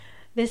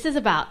This is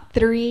about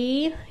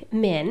 3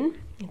 men.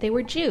 They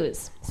were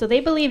Jews, so they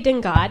believed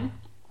in God,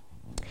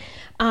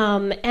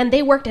 and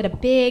they worked at a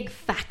big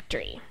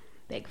factory.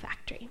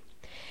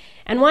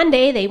 And one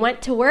day they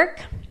went to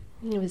work.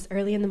 It was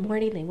early in the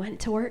morning. They went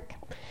to work,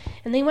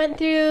 and they went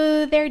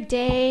through their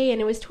day,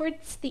 and it was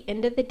towards the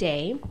end of the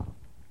day,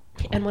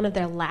 and one of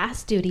their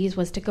last duties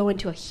was to go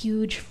into a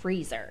huge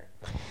freezer.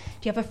 Do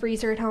you have a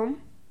freezer at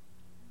home?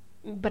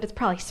 But it's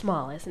probably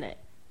small, isn't it?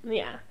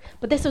 Yeah.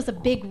 But this was a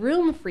big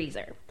room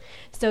freezer.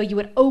 So you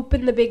would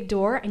open the big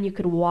door and you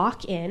could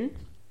walk in.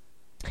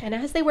 And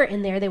as they were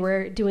in there, they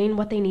were doing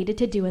what they needed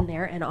to do in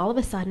there. And all of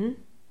a sudden,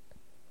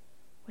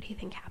 what do you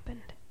think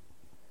happened?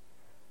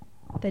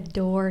 The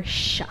door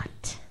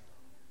shut.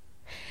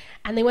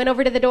 And they went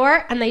over to the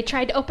door and they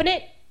tried to open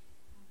it.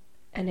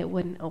 And it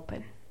wouldn't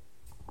open.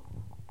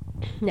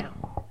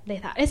 Now, they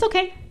thought, it's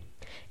okay.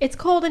 It's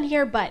cold in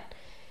here, but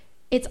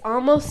it's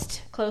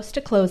almost close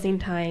to closing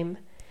time.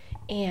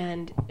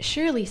 And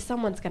surely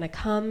someone's going to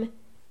come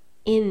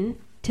in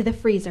to the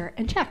freezer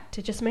and check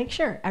to just make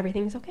sure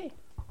everything's okay.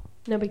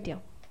 No big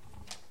deal.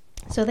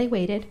 So they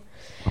waited.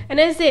 And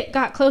as it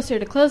got closer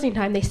to closing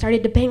time, they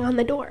started to bang on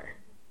the door.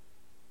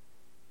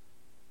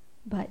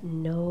 But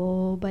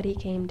nobody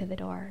came to the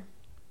door.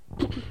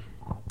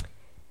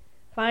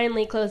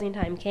 Finally, closing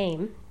time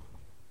came.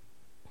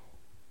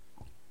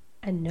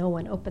 And no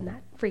one opened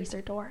that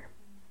freezer door.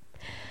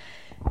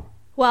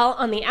 Well,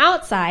 on the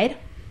outside,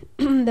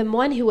 the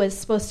one who was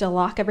supposed to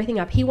lock everything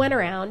up, he went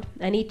around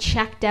and he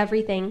checked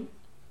everything.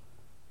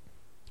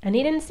 And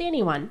he didn't see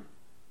anyone.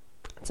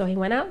 So he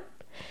went out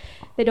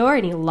the door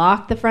and he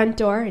locked the front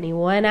door and he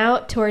went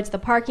out towards the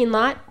parking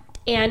lot.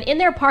 And in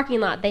their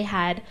parking lot, they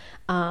had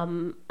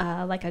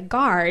like a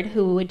guard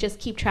who would just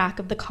keep track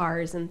of the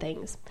cars and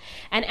things.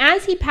 And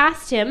as he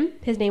passed him,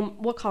 his name,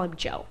 we'll call him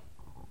Joe.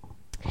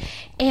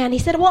 And he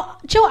said, well,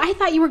 Joe, I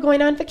thought you were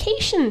going on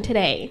vacation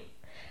today.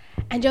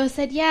 And Joe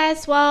said,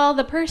 yes, well,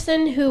 the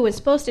person who was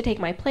supposed to take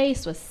my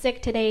place was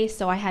sick today,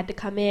 so I had to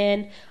come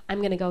in. I'm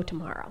going to go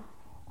tomorrow.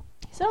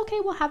 He said,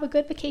 okay, we'll have a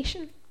good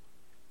vacation.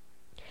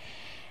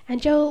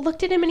 And Joe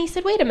looked at him and he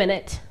said, wait a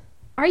minute.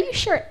 Are you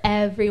sure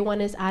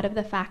everyone is out of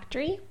the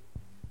factory?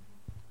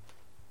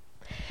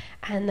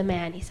 And the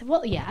man, he said,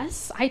 well,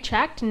 yes, I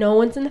checked. No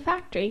one's in the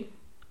factory.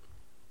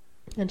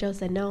 And Joe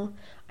said, no,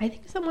 I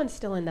think someone's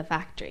still in the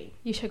factory.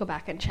 You should go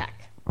back and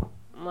check.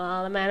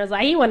 Well, the man was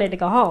like, he wanted to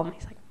go home.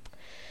 He's like,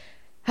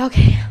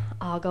 okay,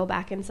 I'll go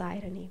back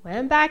inside. And he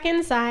went back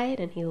inside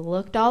and he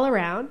looked all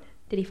around.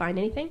 Did he find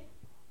anything?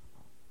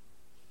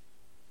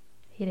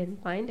 He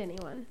didn't find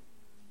anyone.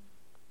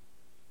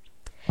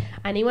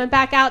 And he went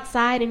back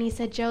outside and he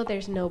said, Joe,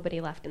 there's nobody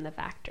left in the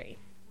factory.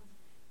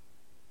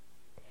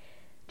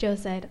 Joe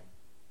said,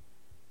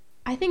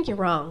 I think you're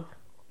wrong.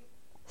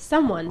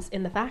 Someone's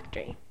in the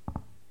factory.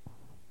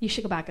 You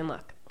should go back and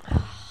look.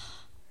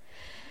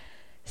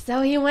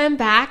 So he went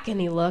back and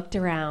he looked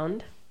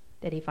around.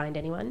 Did he find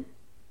anyone?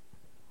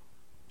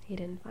 He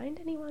didn't find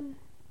anyone.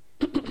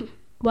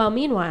 Well,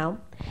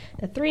 meanwhile,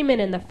 the 3 men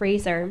in the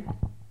freezer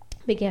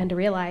began to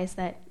realize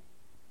that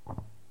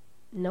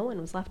no one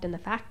was left in the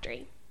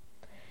factory.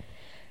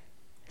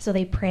 So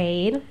they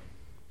prayed.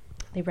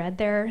 They read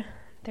their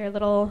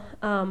little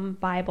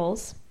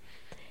Bibles.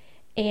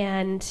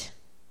 And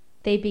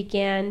they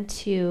began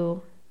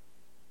to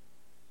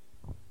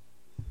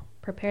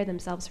prepare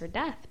themselves for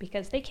death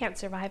because they can't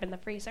survive in the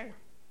freezer.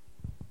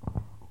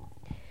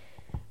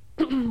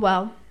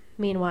 Well,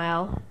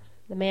 meanwhile,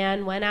 the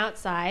man went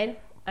outside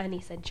and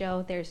he said,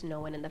 Joe, there's no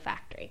one in the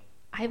factory.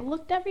 I've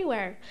looked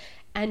everywhere.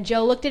 And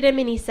Joe looked at him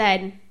and he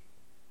said,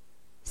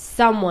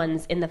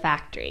 someone's in the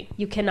factory.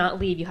 You cannot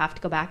leave. You have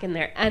to go back in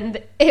there.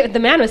 And the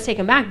man was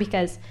taken back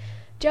because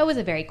Joe was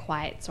a very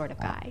quiet sort of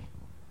guy.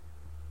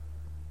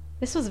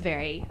 This was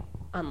very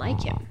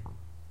unlike him.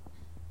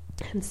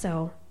 And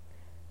so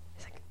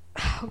he's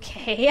like,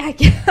 okay,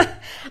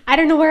 I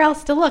don't know where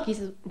else to look.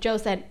 Joe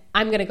said,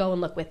 I'm going to go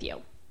and look with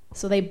you.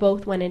 So they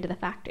both went into the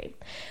factory.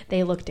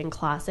 They looked in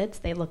closets.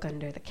 They looked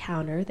under the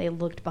counter. They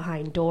looked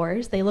behind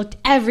doors. They looked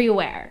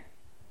everywhere.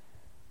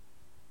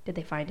 Did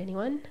they find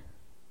anyone?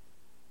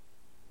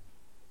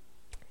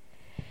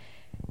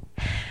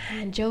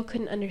 And Joe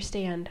couldn't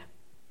understand.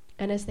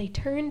 And as they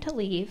turned to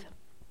leave,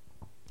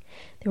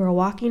 they were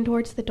walking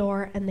towards the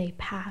door and they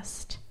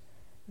passed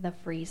the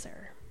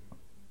freezer.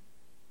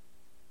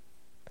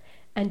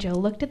 And Joe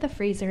looked at the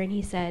freezer and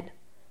he said,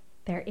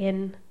 they're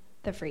in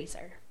the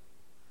freezer.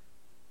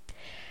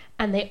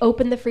 And they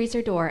opened the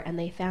freezer door and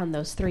they found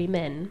those 3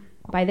 men.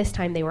 By this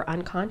time, they were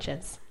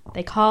unconscious.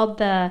 They called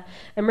the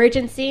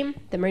emergency.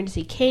 The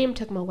emergency came,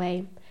 took them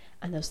away,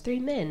 and those 3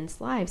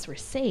 men's lives were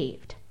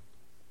saved.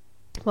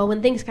 Well,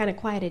 when things kind of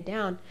quieted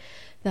down,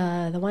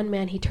 the one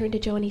man, he turned to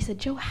Joe and he said,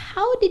 Joe,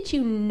 how did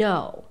you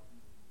know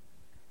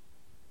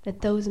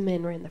that those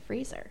men were in the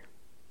freezer?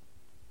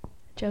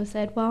 Joe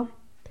said, well,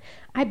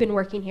 I've been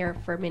working here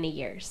for many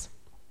years.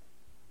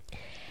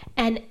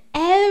 And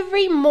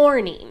every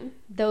morning,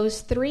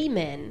 those 3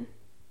 men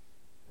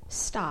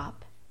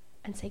stop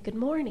and say, good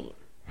morning.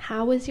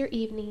 How was your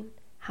evening?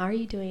 How are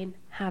you doing?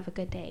 Have a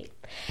good day.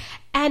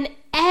 And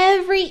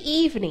every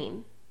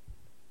evening,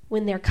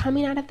 when they're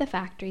coming out of the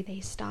factory, they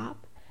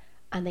stop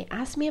and they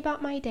ask me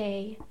about my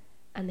day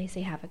and they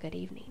say, have a good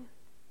evening.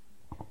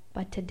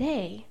 But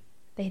today,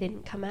 they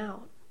didn't come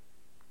out.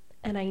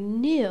 And I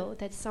knew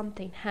that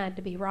something had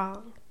to be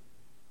wrong.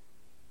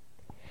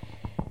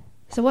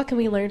 So what can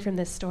we learn from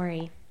this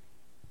story?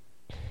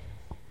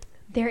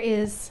 There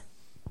is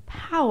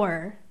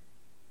power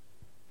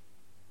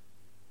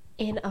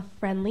in a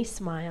friendly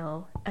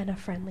smile and a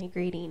friendly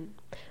greeting.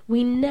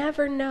 We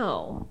never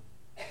know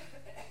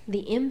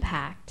the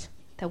impact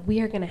that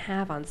we are going to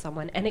have on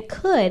someone. And it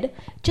could,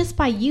 just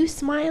by you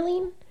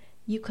smiling,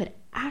 you could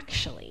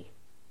actually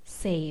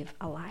save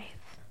a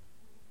life.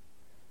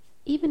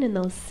 Even in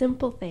those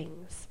simple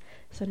things.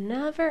 So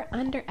never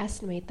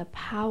underestimate the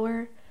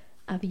power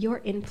of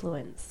your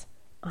influence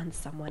on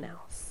someone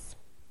else.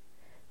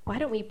 Why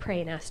don't we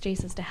pray and ask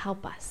Jesus to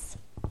help us?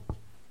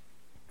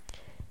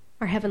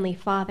 Our Heavenly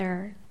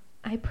Father,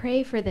 I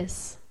pray for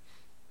this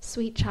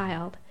sweet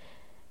child.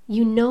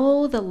 You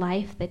know the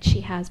life that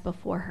she has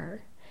before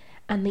her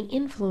and the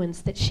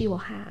influence that she will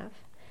have.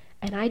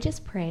 And I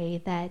just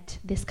pray that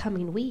this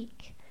coming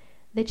week,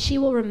 that she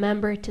will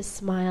remember to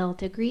smile,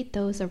 to greet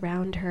those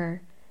around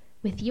her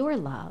with your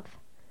love,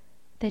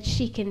 that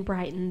she can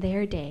brighten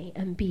their day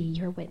and be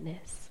your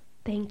witness.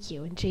 Thank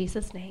you. In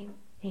Jesus' name,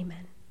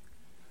 amen.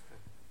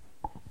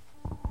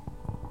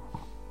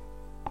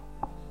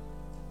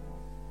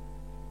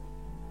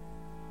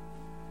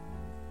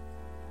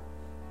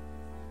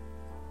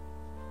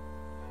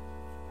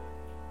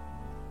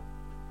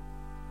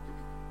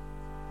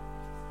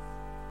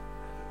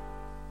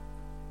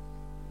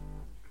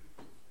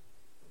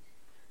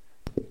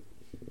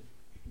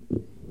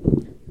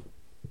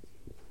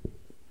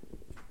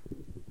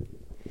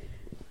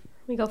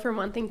 We go from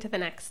one thing to the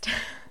next.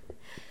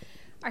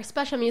 Our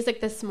special music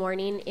this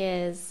morning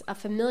is a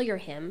familiar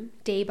hymn,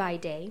 Day by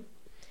Day.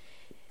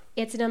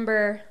 It's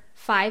number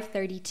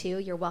 532.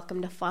 You're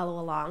welcome to follow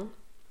along.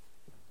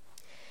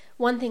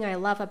 One thing I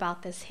love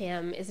about this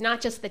hymn is not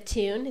just the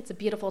tune, it's a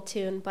beautiful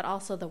tune, but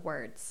also the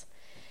words.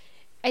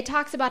 It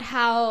talks about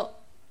how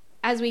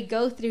as we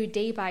go through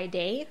day by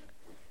day,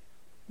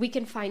 we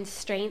can find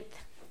strength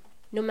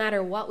no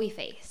matter what we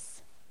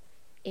face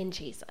in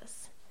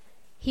Jesus.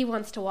 He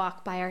wants to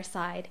walk by our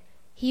side.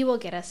 He will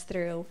get us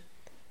through.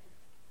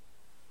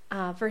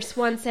 Verse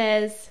 1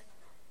 says,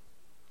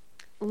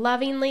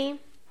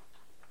 lovingly,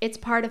 it's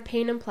part of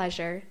pain and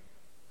pleasure,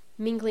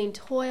 mingling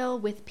toil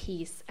with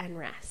peace and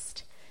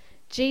rest.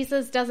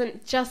 Jesus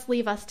doesn't just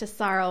leave us to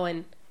sorrow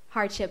and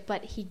hardship,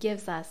 but he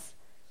gives us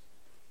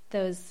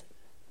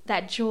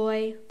that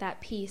joy, that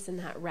peace, and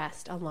that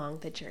rest along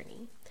the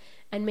journey.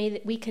 And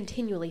may we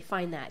continually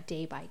find that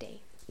day by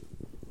day.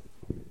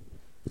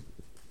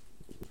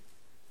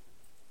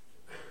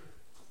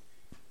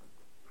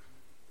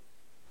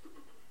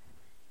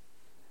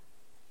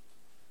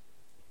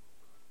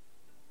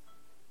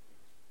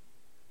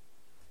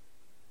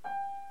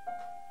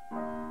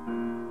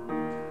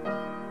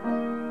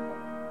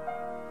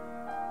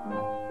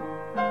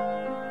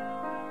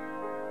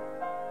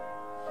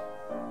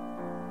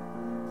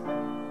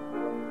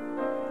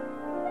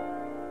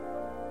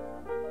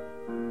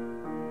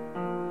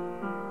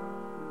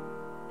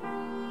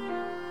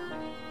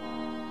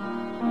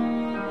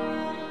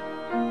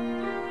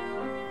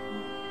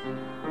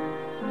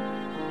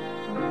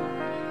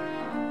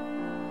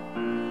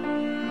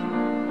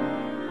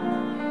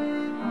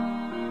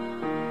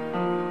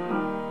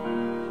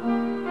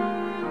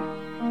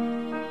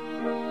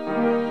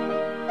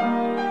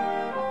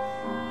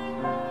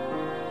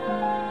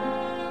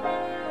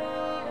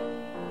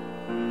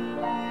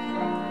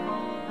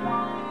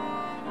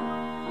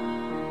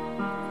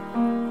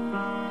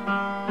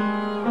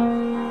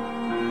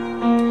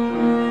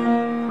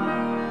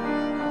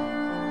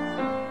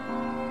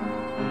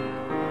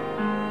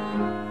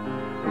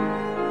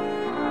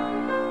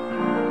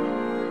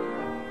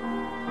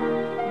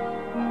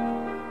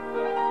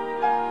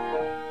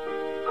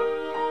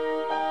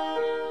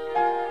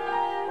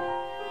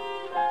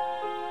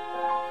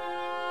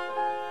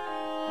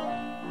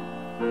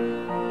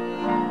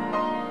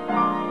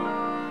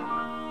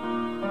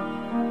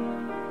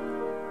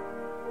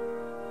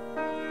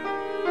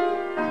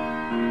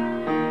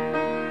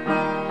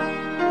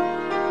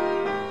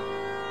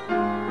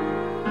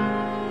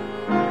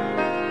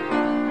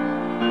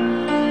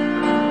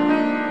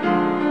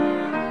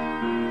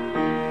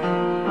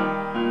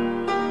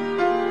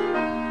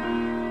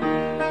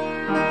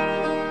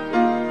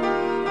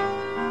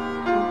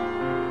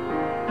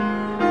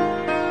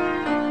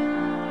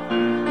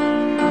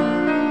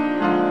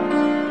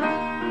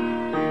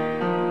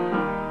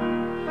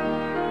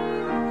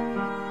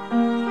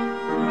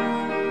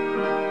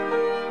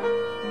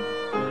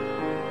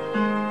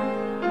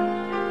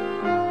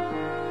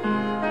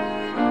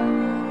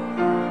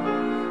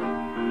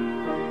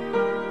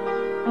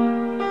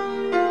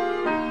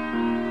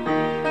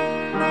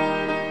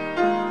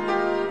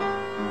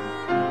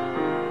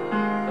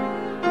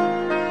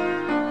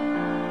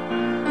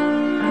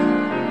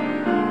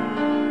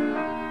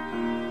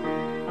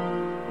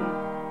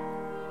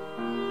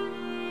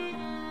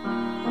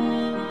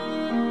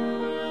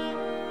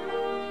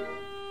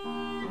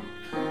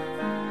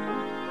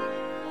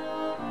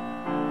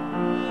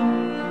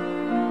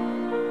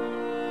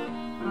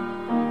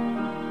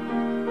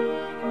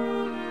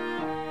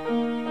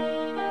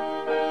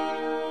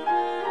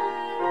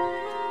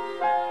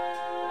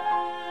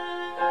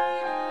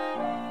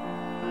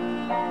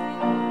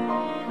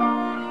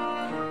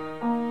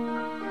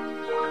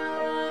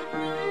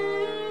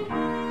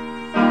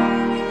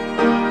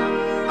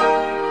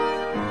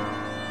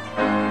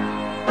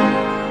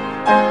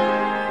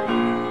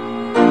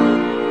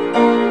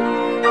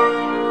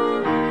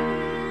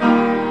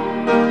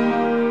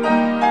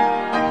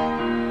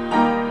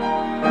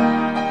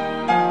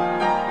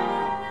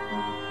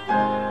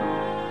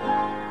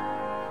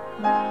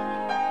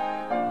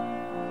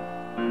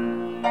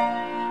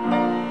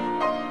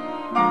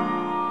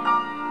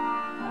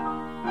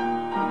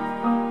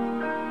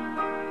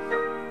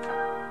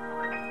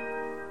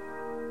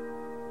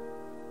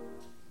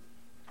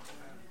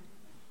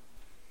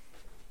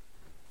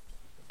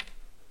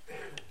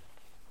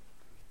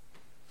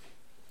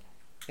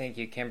 Thank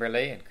you,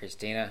 Kimberly and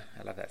Christina.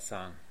 I love that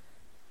song.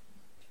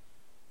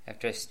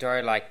 After a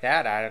story like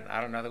that, I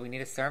don't know that we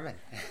need a sermon.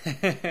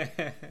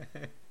 Yeah.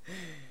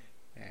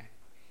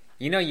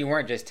 You know you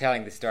weren't just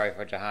telling the story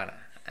for Johanna.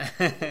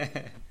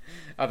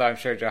 Although I'm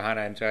sure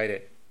Johanna enjoyed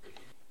it.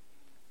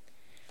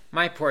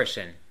 My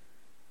portion.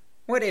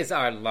 What is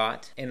our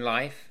lot in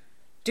life?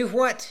 To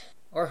what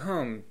or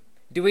whom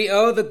do we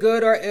owe the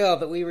good or ill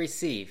that we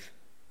receive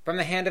from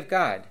the hand of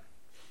God?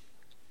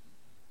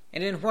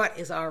 And in what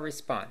is our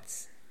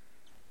response?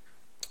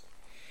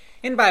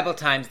 In Bible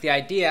times, the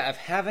idea of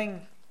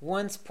having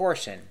one's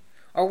portion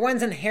or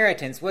one's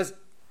inheritance was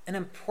an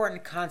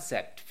important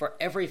concept for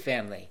every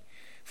family,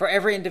 for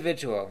every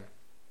individual.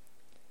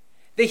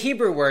 The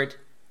Hebrew word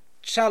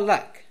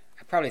chalak,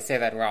 I probably say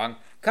that wrong,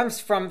 comes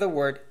from the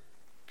word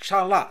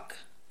chalak,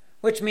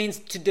 which means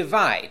to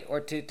divide or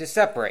to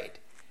separate.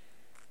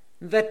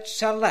 The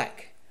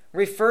chalak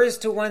refers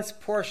to one's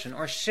portion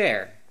or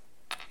share.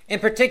 In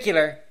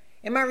particular,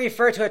 it might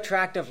refer to a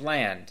tract of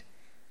land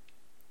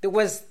that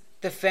was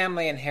the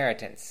family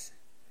inheritance.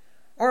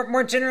 Or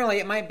more generally,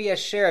 it might be a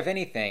share of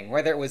anything,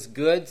 whether it was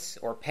goods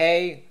or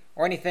pay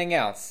or anything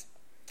else.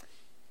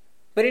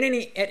 But at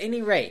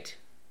any rate,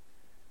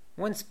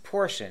 one's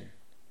portion,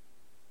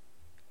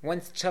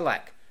 one's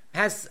chalak,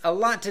 has a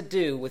lot to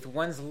do with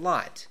one's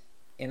lot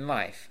in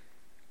life.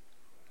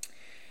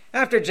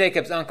 After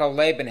Jacob's uncle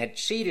Laban had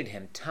cheated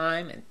him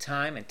time and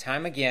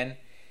time again,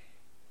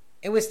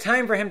 it was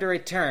time for him to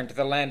return to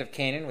the land of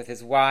Canaan with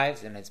his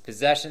wives and his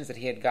possessions that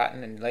he had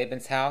gotten in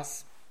Laban's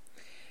house.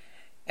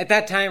 At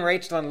that time,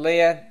 Rachel and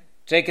Leah,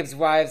 Jacob's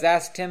wives,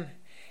 asked him,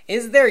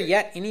 "Is there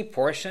yet any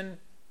portion,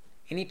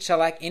 any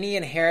chalak, any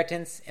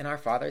inheritance in our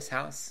father's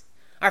house?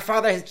 Our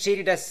father has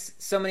cheated us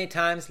so many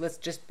times, let's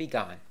just be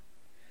gone."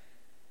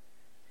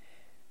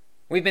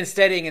 We've been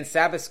studying in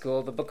Sabbath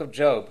school the book of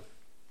Job.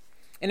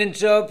 And in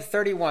Job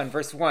 31,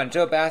 verse 1,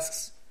 Job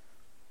asks,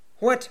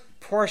 "What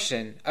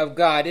portion of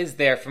God is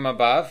there from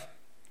above?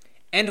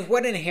 And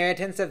what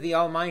inheritance of the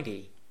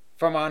Almighty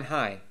from on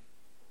high?"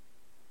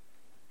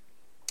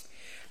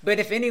 But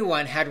if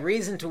anyone had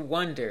reason to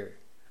wonder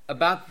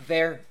about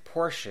their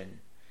portion,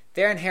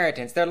 their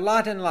inheritance, their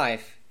lot in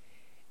life,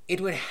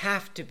 it would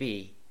have to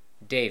be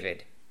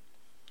David.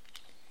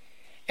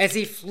 As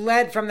he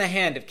fled from the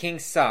hand of King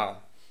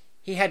Saul,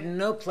 he had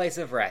no place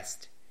of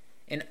rest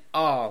in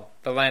all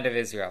the land of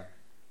Israel.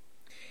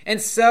 And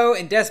so,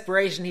 in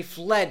desperation, he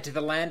fled to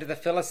the land of the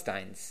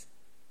Philistines.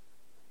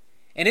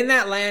 And in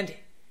that land,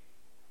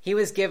 he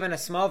was given a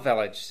small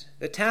village,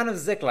 the town of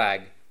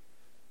Ziklag,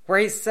 where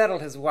he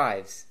settled his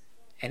wives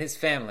and his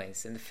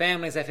families and the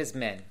families of his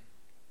men.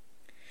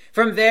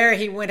 From there,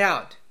 he went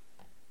out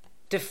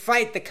to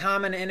fight the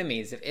common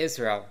enemies of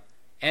Israel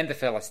and the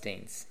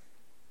Philistines.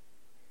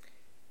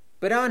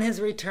 But on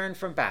his return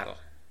from battle,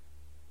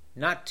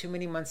 not too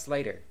many months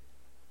later,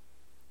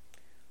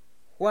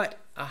 what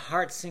a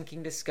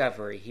heart-sinking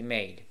discovery he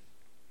made.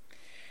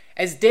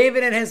 As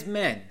David and his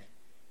men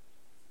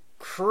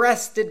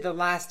crested the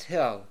last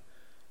hill,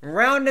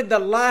 rounded the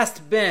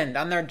last bend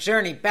on their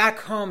journey back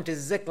home to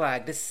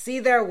Ziklag to see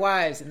their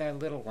wives and their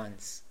little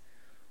ones,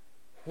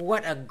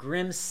 what a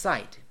grim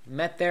sight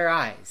met their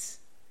eyes.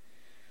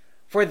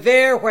 For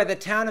there where the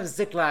town of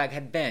Ziklag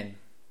had been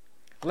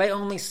lay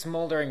only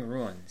smoldering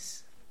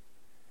ruins.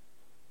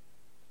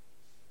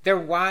 Their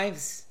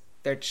wives,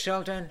 their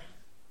children,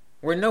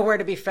 were nowhere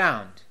to be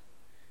found.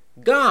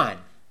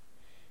 Gone!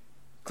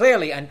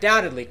 Clearly,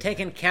 undoubtedly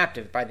taken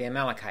captive by the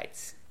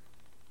Amalekites.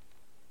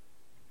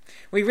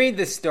 We read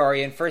this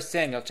story in 1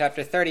 Samuel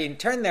chapter 30, and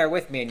turn there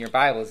with me in your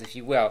Bibles, if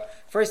you will.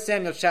 1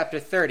 Samuel chapter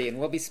 30, and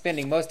we'll be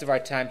spending most of our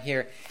time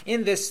here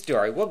in this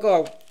story. We'll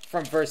go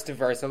from verse to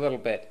verse a little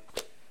bit.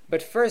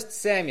 But 1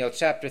 Samuel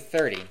chapter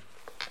 30.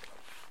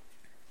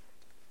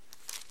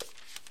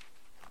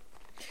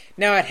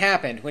 Now it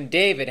happened, when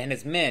David and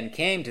his men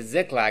came to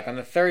Ziklag on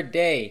the third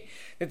day,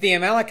 that the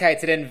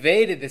Amalekites had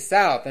invaded the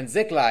south, and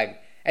Ziklag,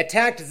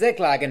 attacked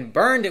Ziklag and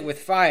burned it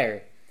with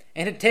fire,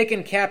 and had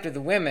taken captive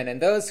the women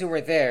and those who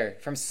were there,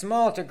 from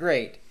small to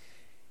great.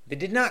 They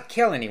did not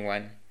kill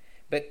anyone,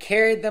 but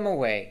carried them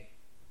away,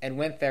 and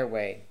went their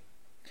way.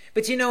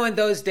 But you know, in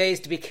those days,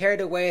 to be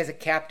carried away as a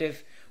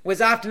captive was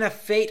often a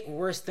fate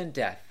worse than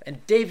death,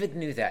 and David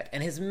knew that,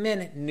 and his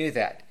men knew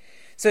that.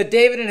 So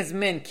David and his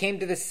men came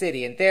to the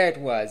city, and there it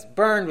was,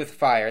 burned with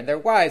fire, and their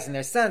wives and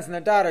their sons and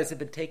their daughters had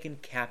been taken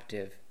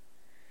captive.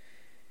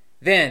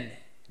 Then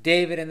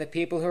David and the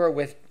people who were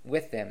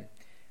with them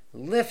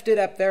lifted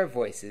up their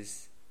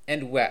voices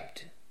and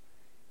wept,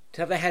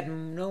 till they had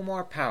no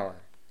more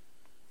power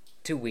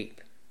to weep.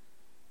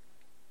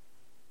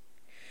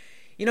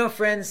 You know,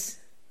 friends,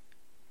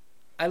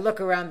 I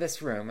look around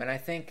this room and I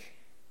think,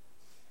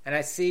 and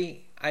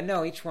I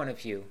know each one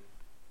of you.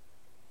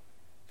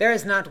 There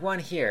is not one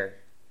here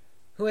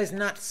who has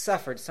not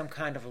suffered some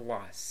kind of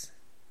loss.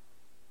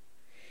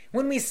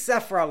 When we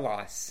suffer a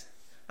loss,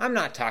 I'm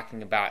not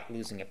talking about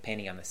losing a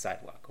penny on the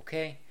sidewalk,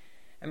 okay?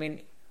 I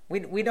mean,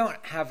 we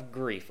don't have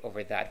grief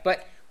over that.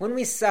 But when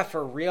we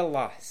suffer real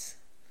loss,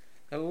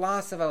 the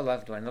loss of a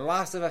loved one, the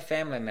loss of a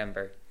family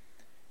member,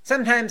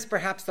 Sometimes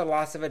perhaps the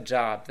loss of a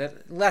job,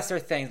 the lesser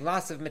things,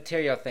 loss of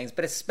material things,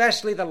 but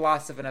especially the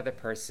loss of another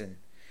person.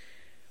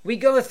 We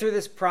go through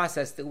this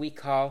process that we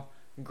call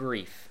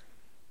grief.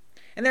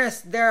 And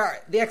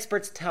the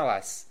experts tell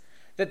us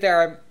that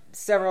there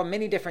are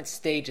many different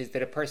stages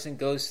that a person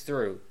goes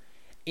through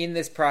in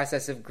this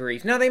process of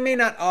grief. Now, they may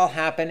not all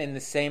happen in the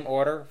same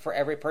order for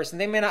every person.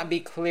 They may not be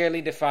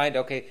clearly defined,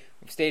 okay,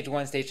 stage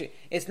 1, stage 2.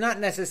 It's not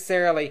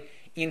necessarily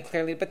in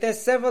clearly, but there's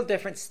several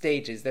different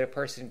stages that a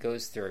person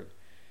goes through.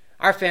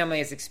 Our family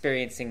is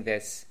experiencing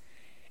this.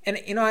 And,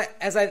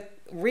 as I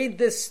read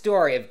this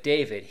story of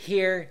David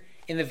here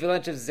in the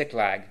village of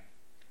Ziklag,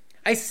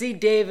 I see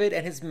David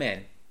and his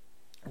men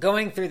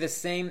going through the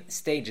same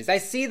stages. I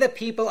see the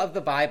people of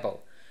the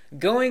Bible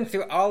going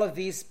through all of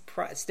these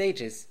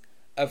stages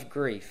of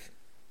grief.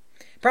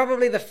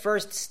 Probably the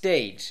first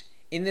stage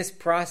in this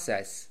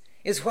process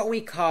is what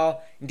we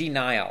call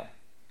denial.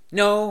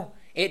 No,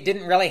 it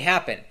didn't really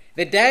happen.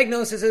 The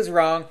diagnosis is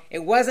wrong.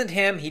 It wasn't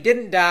him. He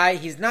didn't die.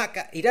 He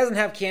doesn't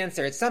have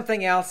cancer. It's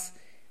something else.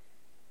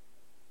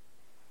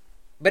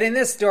 But in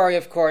this story,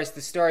 of course,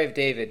 the story of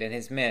David and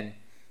his men,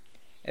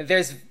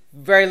 there's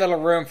very little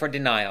room for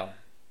denial.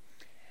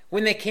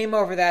 When they came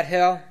over that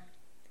hill,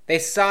 they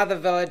saw the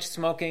village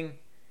smoking.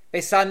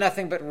 They saw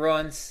nothing but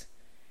ruins.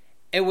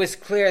 It was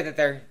clear that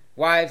their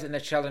wives and their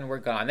children were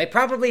gone. They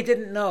probably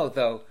didn't know,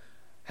 though.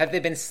 Have they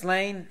been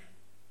slain?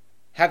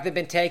 Have they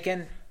been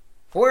taken?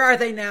 Where are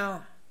they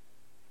now?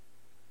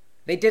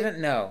 They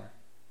didn't know.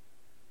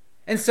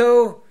 And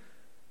so,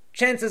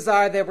 chances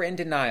are they were in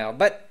denial.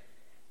 But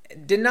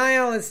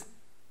denial is,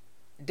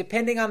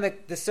 depending on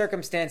the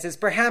circumstances,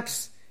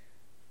 perhaps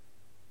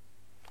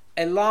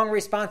a long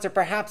response or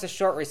perhaps a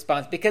short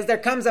response, because there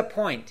comes a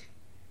point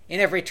in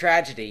every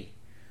tragedy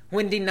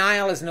when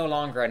denial is no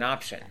longer an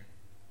option.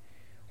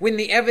 When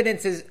the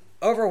evidence is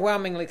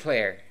overwhelmingly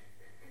clear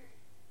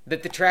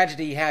that the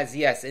tragedy has,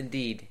 yes,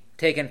 indeed,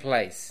 taken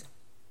place.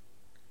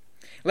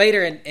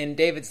 Later in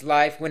David's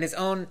life, when his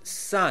own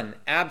son,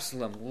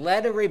 Absalom,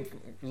 led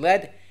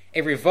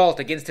a revolt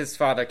against his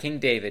father, King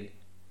David,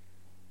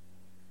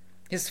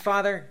 his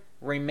father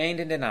remained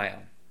in denial.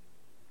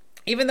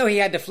 Even though he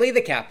had to flee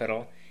the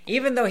capital,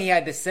 even though he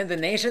had to send the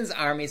nation's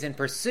armies in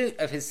pursuit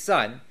of his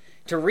son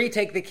to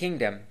retake the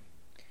kingdom,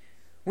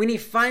 when he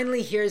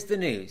finally hears the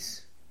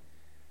news,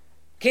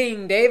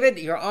 King David,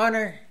 your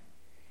honor,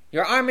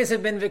 your armies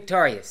have been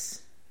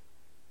victorious,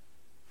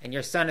 and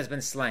your son has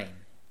been slain.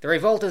 The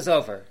revolt is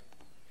over.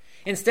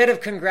 Instead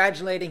of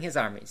congratulating his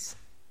armies,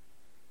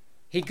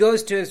 he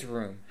goes to his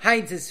room,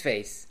 hides his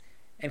face,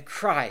 and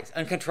cries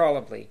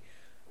uncontrollably,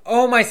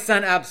 "Oh, my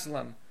son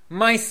Absalom,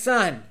 my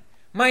son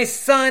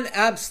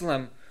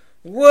Absalom,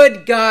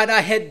 would God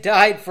I had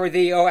died for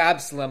thee, O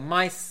Absalom,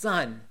 my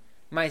son,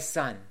 my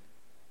son."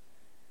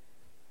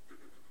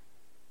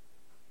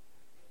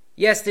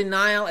 Yes,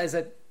 denial is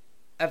a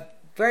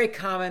very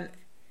common,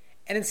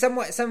 and in some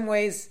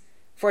ways,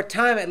 for a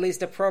time at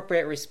least,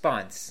 appropriate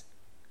response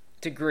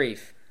to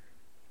grief.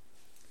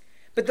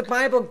 But the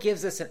Bible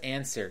gives us an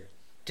answer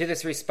to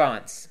this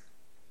response.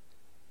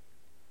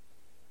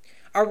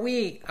 I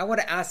want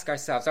to ask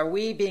ourselves, are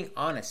we being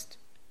honest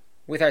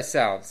with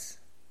ourselves?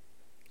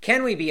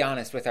 Can we be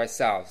honest with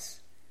ourselves?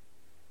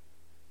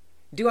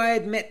 Do I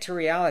admit to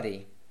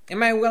reality?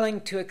 Am I willing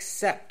to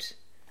accept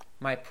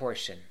my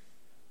portion?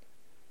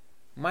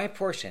 My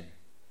portion,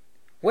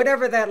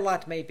 whatever that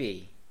lot may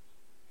be,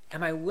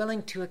 am I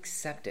willing to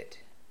accept it?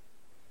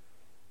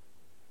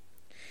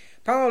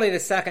 Probably the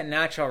second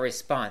natural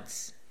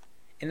response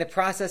in the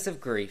process of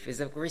grief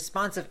is a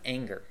response of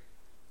anger.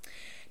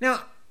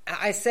 Now,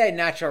 I say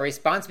natural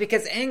response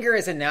because anger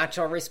is a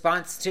natural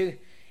response to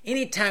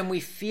any time we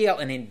feel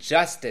an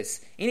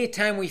injustice, any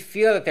time we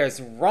feel that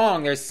there's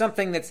wrong, there's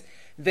something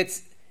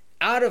that's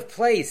out of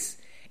place.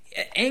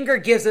 Anger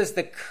gives us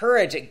the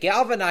courage, it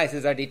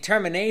galvanizes our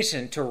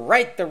determination to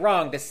right the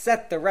wrong, to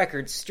set the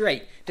record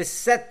straight, to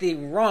set the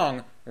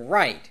wrong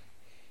right.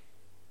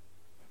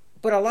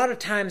 But a lot of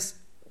times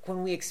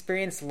when we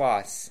experience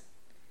loss,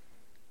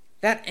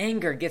 that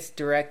anger gets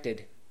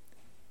directed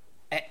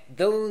at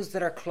those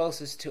that are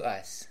closest to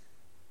us.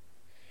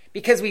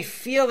 Because we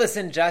feel this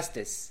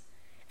injustice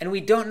and we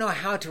don't know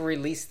how to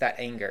release that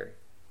anger.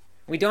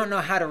 We don't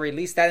know how to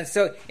release that, and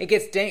so it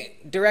gets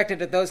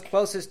directed at those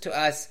closest to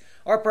us,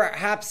 or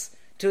perhaps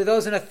to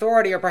those in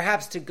authority, or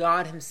perhaps to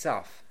God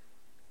himself.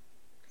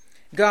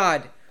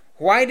 God,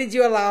 why did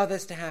you allow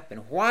this to happen?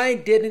 Why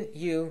didn't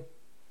you,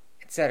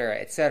 etc.,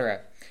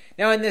 etc.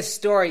 Now in this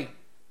story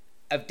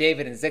of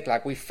David and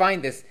Ziklag, we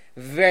find this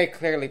very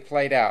clearly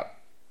played out.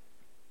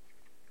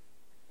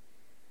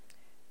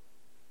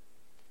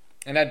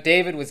 And now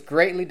David was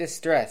greatly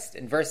distressed.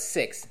 In verse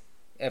 6,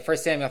 1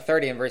 Samuel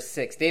 30 and verse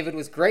 6, David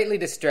was greatly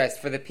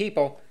distressed, for the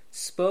people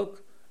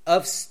spoke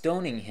of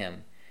stoning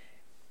him,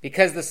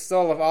 because the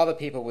soul of all the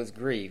people was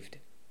grieved,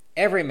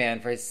 every man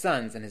for his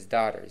sons and his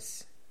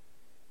daughters.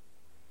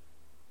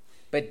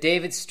 But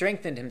David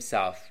strengthened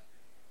himself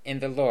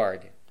in the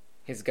Lord,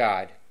 his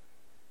God.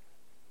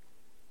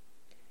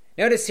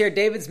 Notice here,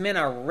 David's men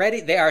are ready.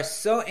 They are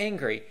so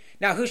angry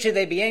Now, who should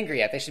they be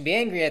angry at? They should be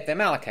angry at the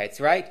Amalekites,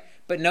 right?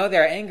 But no,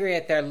 they're angry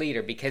at their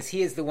leader because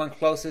he is the one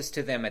closest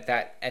to them at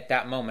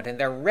that moment. And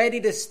they're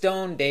ready to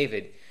stone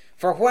David.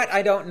 For what?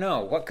 I don't know.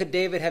 What could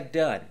David have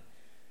done?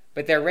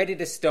 But they're ready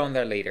to stone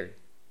their leader.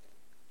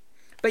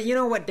 But you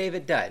know what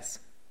David does?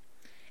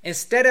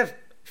 Instead of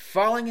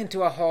falling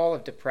into a hole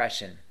of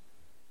depression,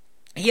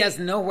 he has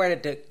nowhere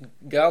to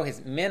go.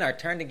 His men are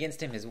turned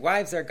against him. His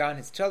wives are gone.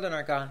 His children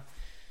are gone.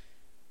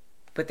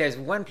 But there's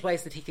one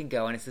place that he can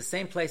go, and it's the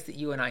same place that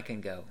you and I can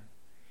go.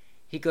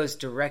 He goes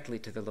directly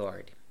to the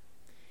Lord.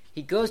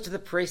 He goes to the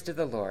priest of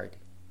the Lord.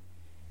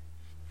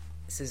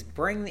 It says,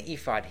 bring the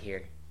ephod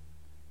here.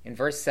 In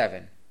verse 7.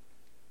 And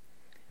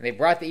they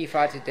brought the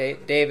ephod to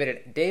David.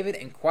 And David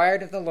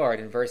inquired of the Lord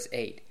in verse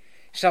 8.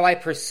 Shall I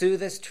pursue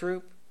this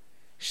troop?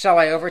 Shall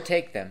I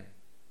overtake them?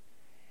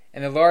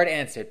 And the Lord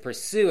answered,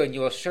 pursue, and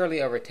you will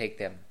surely overtake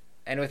them,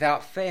 and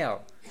without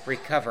fail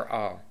recover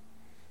all.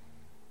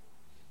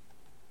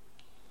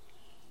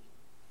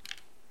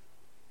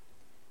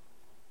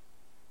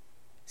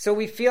 So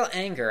we feel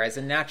anger as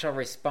a natural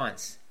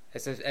response,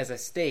 as a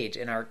stage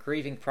in our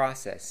grieving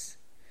process.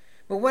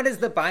 But what is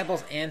the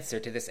Bible's answer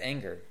to this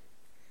anger?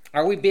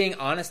 Are we being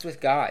honest with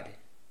God?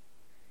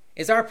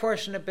 Is our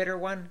portion a bitter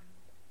one?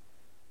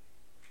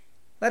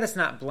 Let us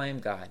not blame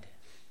God.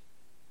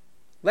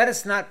 Let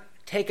us not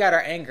take out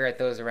our anger at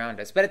those around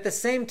us. But at the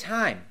same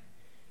time,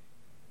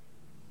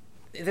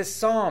 the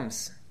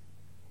Psalms,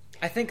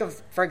 I think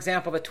of, for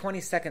example, the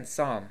 22nd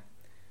Psalm.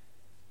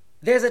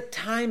 There's a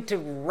time to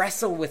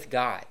wrestle with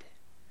God.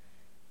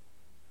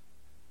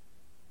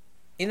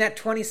 In that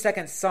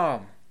 22nd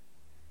Psalm,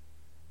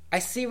 I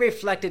see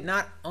reflected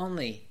not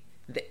only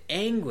the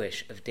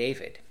anguish of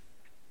David,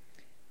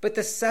 but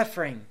the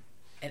suffering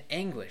and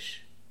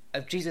anguish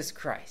of Jesus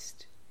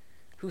Christ,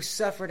 who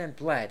suffered and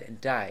bled and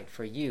died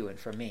for you and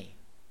for me.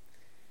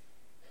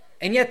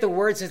 And yet the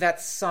words of that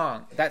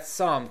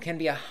psalm can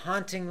be a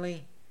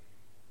hauntingly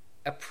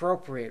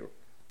appropriate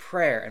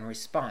prayer and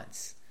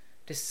response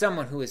to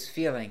someone who is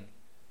feeling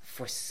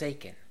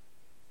forsaken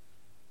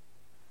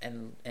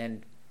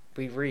and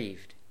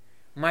bereaved.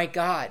 My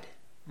God,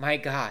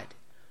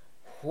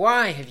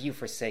 why have you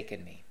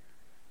forsaken me?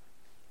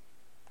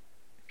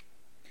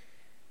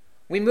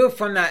 We move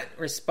from that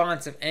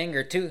response of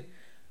anger to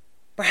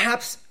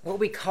perhaps what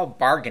we call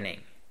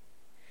bargaining.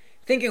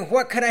 Thinking,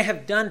 what could I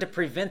have done to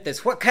prevent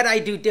this? What could I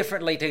do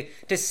differently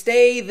to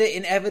stay the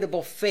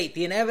inevitable fate,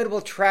 the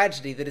inevitable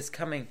tragedy that is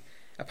coming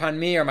upon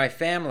me or my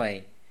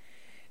family?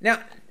 Now,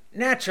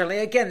 naturally,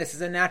 again, this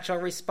is a natural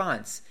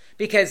response.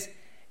 Because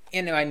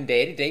in my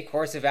day-to-day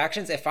course of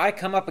actions, if I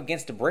come up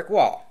against a brick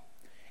wall,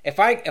 if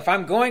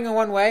I'm going in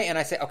one way and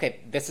I say,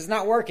 okay, this is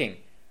not working,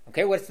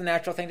 okay, what's the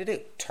natural thing to do?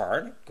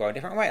 Turn, go a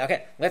different way.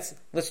 Okay, let's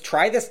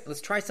try this.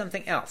 Let's try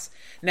something else.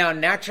 Now,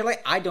 naturally,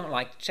 I don't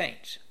like to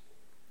change.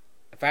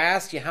 If I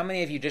asked you how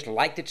many of you just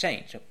like to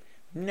change,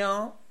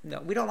 no,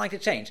 we don't like to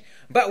change.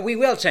 But we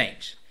will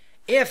change.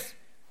 If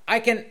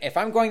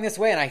I'm going this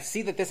way and I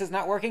see that this is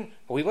not working,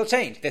 we will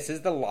change. This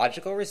is the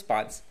logical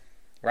response,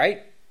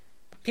 right?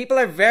 People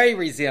are very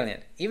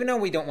resilient. Even though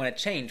we don't want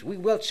to change, we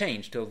will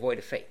change to avoid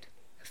a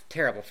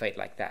terrible fate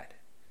like that.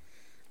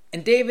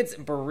 In David's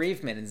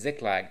bereavement in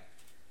Ziklag,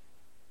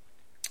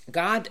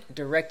 God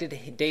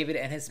directed David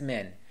and his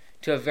men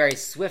to a very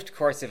swift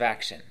course of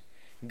action.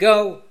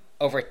 Go,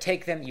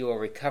 overtake them, you will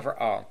recover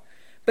all.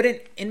 But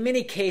in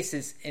many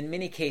cases, in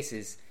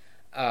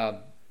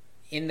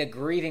the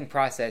grieving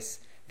process,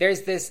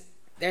 there's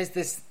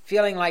this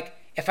feeling like,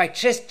 if I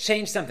just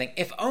change something,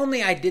 if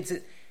only I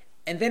did,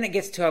 and then it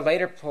gets to a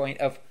later point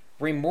of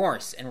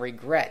remorse and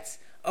regrets.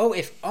 Oh,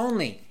 if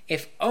only.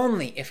 It's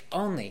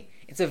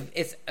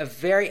a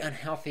very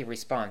unhealthy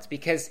response,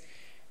 because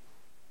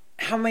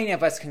how many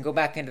of us can go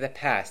back into the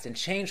past and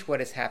change what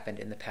has happened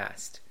in the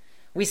past?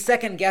 We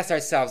second guess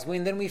ourselves,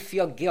 and then we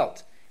feel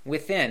guilt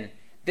within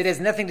that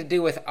has nothing to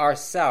do with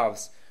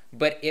ourselves,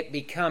 but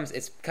it comes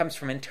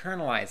from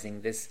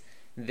internalizing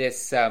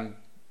this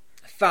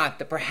thought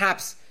that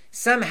perhaps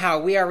somehow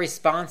we are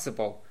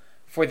responsible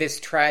for this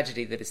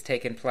tragedy that has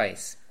taken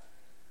place.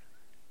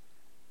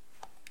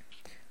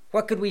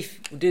 What could we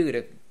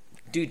do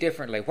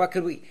differently?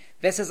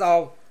 This is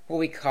all what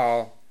we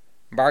call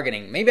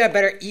bargaining. Maybe I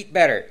better eat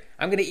better.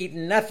 I'm going to eat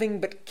nothing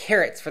but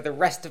carrots for the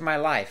rest of my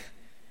life.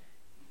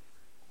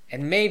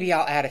 And maybe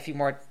I'll add a few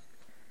more.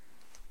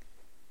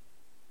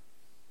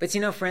 But you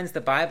know, friends, the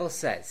Bible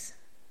says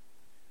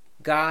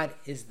God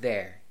is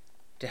there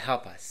to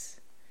help us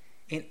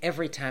in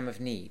every time of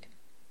need.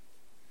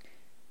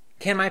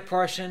 Can my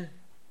portion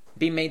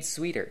be made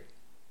sweeter?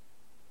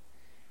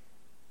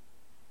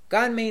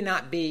 God may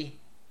not be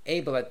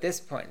able at this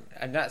point.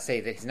 I'm not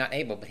saying that he's not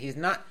able, but he's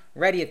not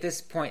ready at this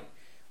point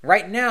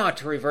right now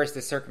to reverse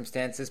the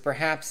circumstances,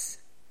 perhaps.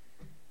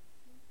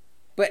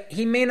 But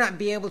he may not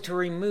be able to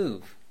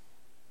remove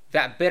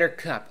that bitter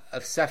cup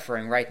of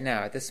suffering right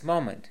now at this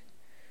moment.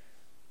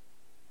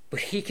 But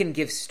he can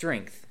give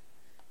strength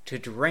to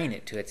drain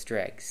it to its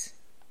dregs.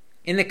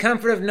 In the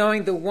comfort of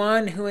knowing the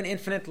one who in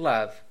infinite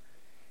love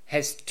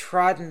has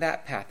trodden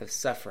that path of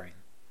suffering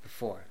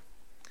before.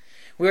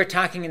 We were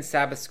talking in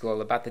Sabbath school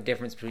about the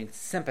difference between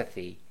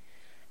sympathy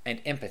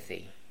and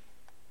empathy.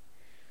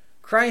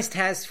 Christ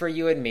has for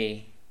you and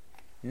me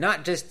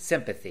not just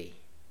sympathy,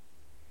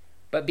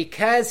 but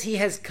because he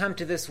has come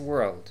to this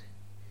world,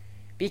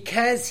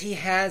 because he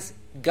has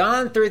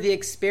gone through the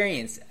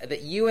experience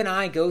that you and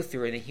I go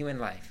through in a human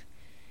life,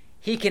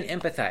 he can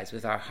empathize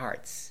with our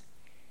hearts.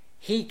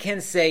 He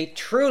can say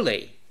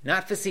truly,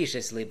 not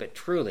facetiously, but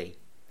truly,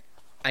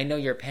 I know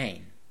your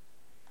pain.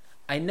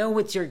 I know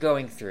what you're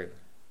going through.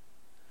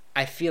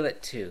 I feel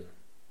it too.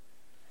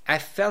 I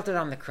felt it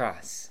on the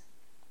cross.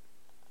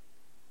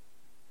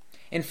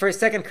 In 2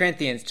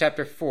 Corinthians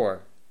chapter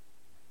 4,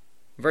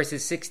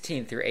 verses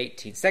 16 through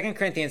 18. 2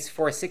 Corinthians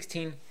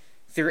 4:16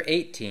 through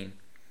 18.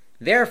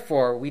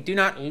 Therefore, we do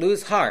not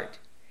lose heart.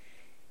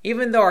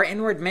 Even though our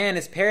inward man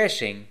is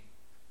perishing,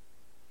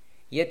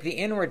 yet the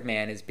inward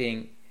man is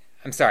being...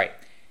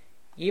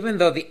 Even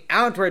though the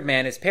outward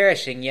man is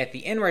perishing, yet the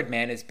inward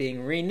man is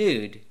being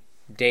renewed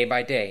day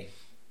by day.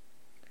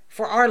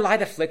 For our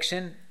light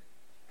affliction,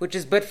 which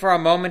is but for a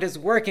moment, is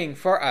working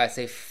for us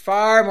a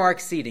far more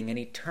exceeding and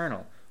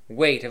eternal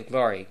weight of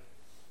glory.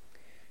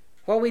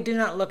 While we do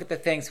not look at the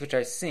things which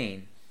are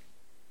seen,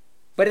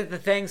 but at the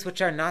things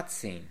which are not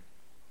seen.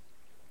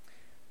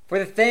 For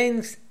the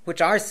things which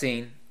are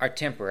seen are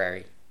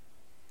temporary,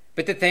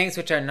 but the things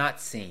which are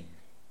not seen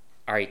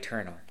are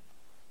eternal.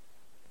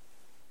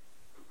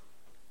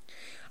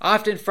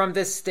 Often from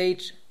this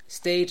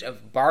stage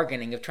of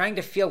bargaining, of trying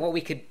to feel what we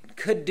could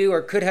do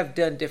or could have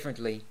done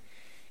differently,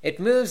 it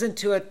moves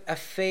into a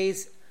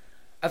phase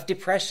of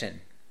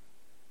depression.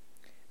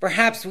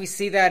 Perhaps we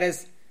see that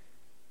as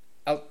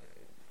a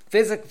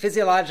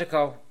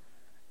physiological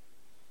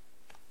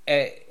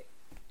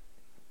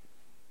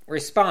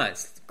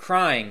response,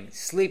 crying,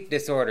 sleep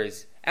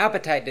disorders,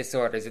 appetite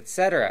disorders,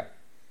 etc.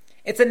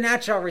 It's a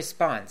natural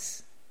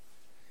response.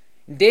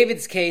 In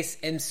David's case,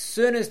 as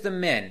soon as the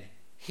men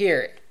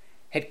here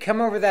had come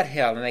over that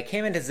hill and they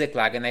came into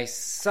Ziklag and they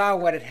saw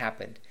what had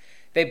happened,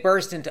 they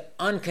burst into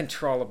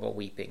uncontrollable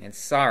weeping and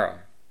sorrow.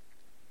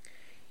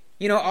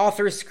 You know, all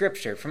through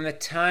Scripture, from the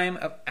time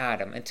of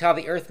Adam until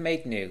the earth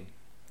made new,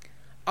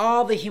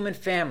 all the human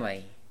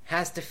family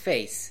has to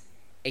face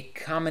a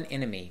common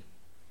enemy,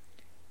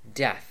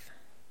 death.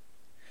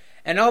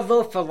 And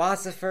although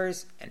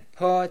philosophers and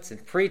poets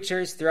and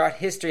preachers throughout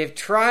history have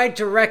tried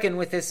to reckon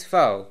with this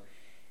foe,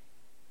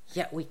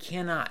 yet we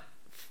cannot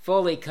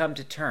fully come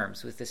to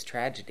terms with this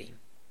tragedy.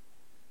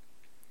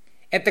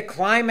 At the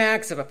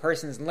climax of a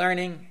person's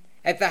learning,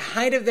 at the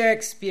height of their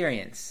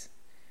experience,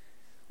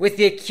 with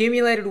the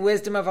accumulated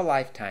wisdom of a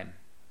lifetime,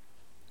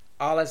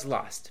 all is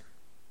lost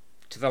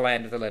to the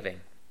land of the living.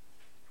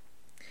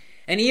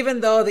 And even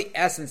though the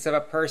essence of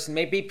a person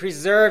may be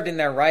preserved in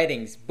their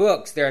writings,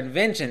 books, their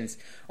inventions,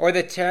 or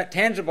the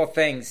tangible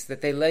things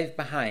that they leave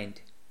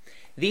behind,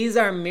 these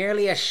are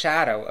merely a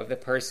shadow of the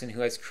person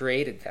who has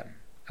created them,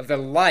 of the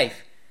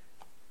life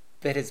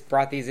that has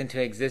brought these into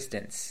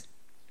existence.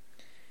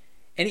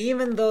 And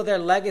even though their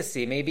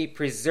legacy may be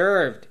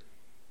preserved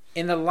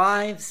in the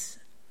lives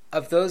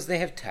of those they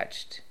have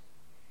touched,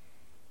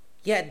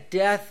 yet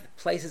death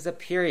places a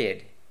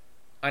period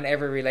on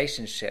every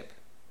relationship,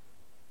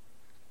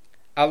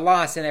 a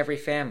loss in every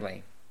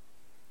family,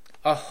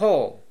 a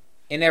hole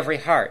in every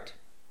heart.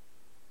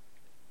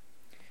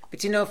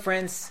 But you know,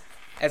 friends,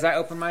 as I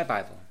open my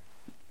Bible,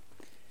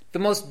 the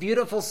most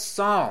beautiful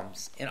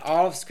Psalms in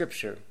all of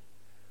Scripture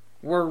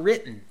were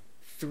written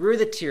through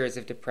the tears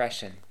of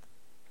depression.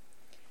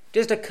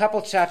 Just a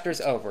couple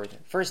chapters over, the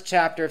first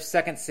chapter of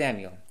 2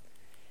 Samuel,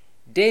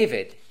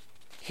 David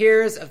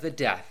hears of the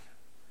death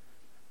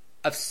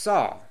of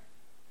Saul,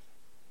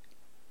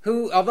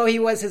 who, although he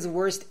was his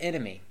worst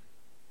enemy,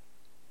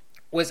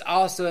 was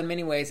also in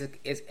many ways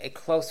a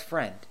close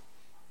friend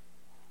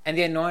and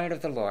the anointed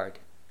of the Lord.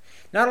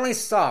 Not only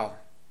Saul,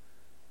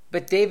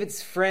 but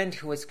David's friend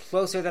who was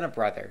closer than a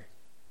brother,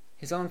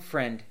 his own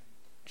friend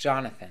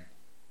Jonathan,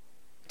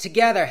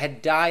 together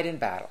had died in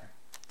battle.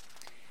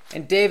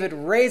 And David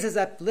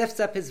lifts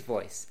up his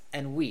voice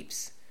and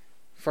weeps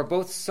for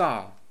both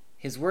Saul,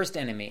 his worst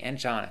enemy, and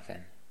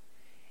Jonathan,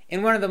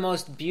 in one of the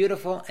most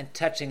beautiful and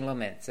touching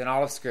laments in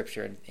all of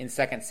Scripture in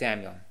 2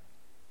 Samuel.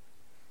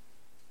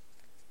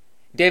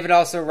 David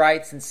also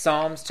writes in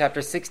Psalms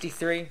chapter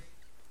 63,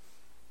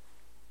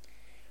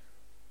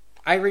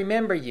 I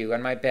remember you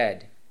on my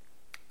bed.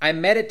 I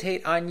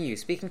meditate on you,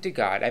 speaking to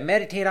God, I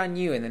meditate on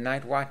you in the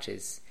night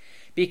watches,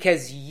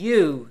 because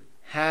you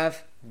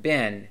have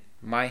been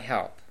my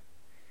help.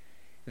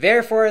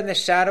 Therefore, in the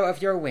shadow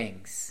of your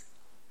wings,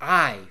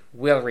 I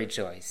will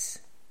rejoice.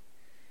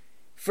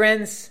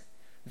 Friends,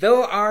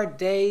 though our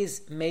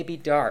days may be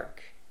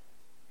dark,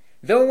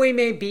 though we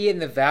may be in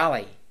the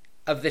valley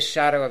of the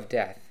shadow of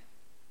death,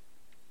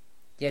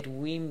 yet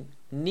we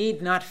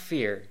need not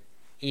fear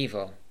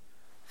evil,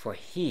 for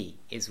he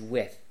is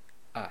with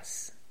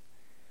us.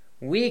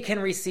 We can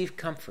receive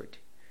comfort.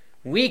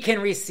 We can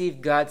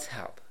receive God's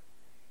help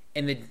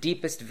in the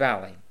deepest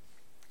valley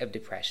of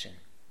depression.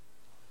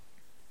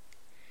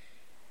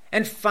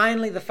 And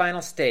finally, the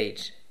final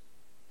stage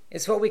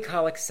is what we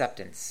call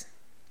acceptance.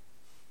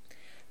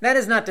 That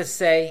is not to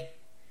say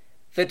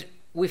that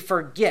we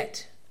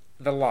forget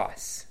the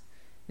loss.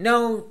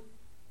 No,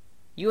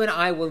 you and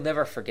I will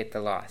never forget the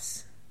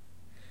loss.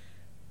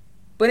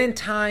 But in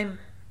time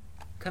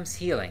comes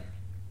healing.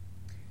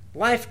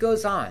 Life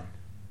goes on.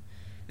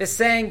 The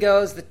saying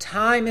goes, the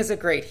time is a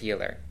great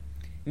healer.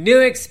 New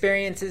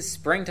experiences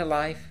spring to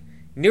life.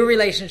 New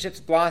relationships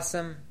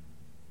blossom.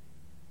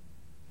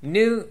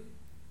 New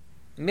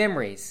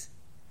memories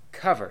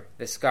cover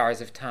the scars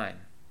of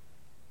time.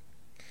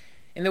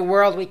 In the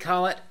world, we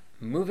call it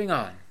moving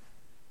on.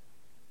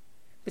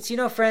 But you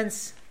know,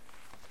 friends,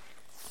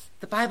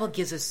 the Bible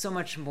gives us so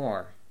much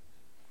more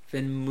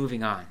than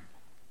moving on.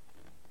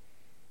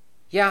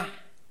 Yeah,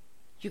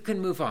 you can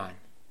move on.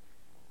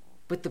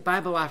 But the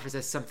Bible offers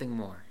us something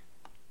more.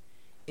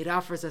 It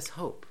offers us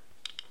hope.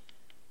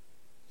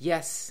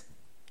 Yes,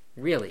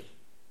 really.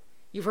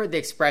 You've heard the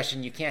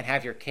expression, you can't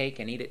have your cake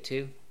and eat it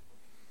too.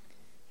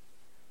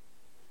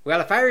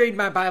 Well, if I read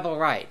my Bible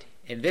right,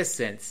 in this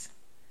sense,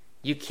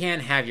 you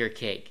can have your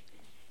cake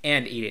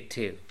and eat it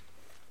too.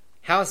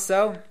 How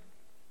so?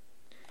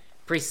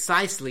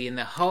 Precisely in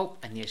the hope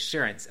and the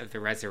assurance of the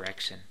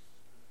resurrection.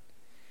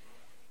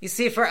 You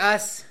see, for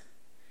us,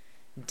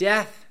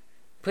 death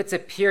puts a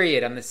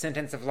period on the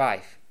sentence of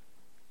life.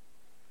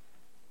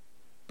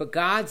 But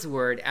God's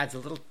word adds a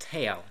little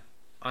tail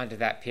onto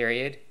that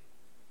period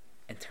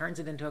and turns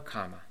it into a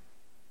comma.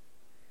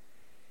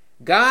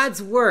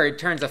 God's word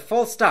turns a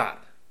full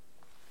stop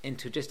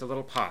into just a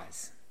little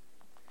pause.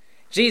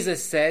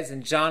 Jesus says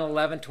in John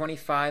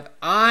 11:25,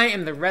 I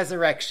am the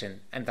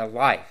resurrection and the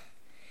life.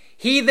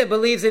 He that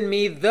believes in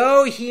me,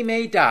 though he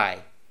may die,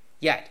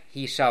 yet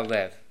he shall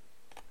live.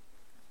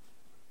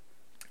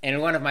 And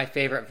in one of my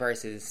favorite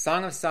verses,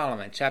 Song of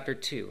Solomon, chapter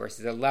 2,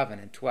 verses 11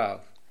 and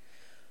 12.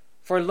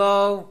 For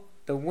lo,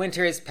 the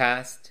winter is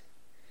past,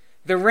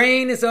 the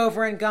rain is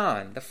over and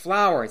gone, the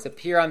flowers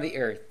appear on the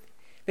earth,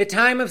 the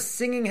time of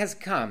singing has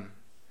come,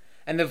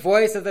 and the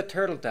voice of the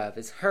turtle dove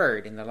is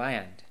heard in the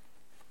land.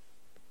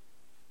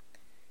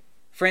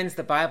 Friends,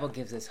 the Bible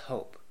gives us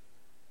hope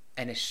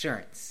and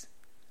assurance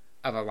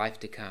of a life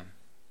to come.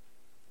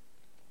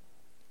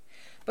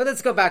 But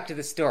let's go back to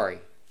the story.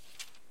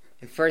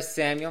 In 1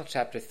 Samuel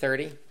chapter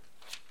 30,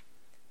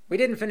 we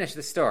didn't finish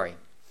the story.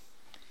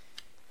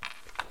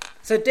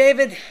 So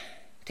David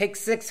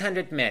takes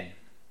 600 men.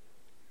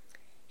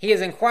 He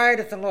has inquired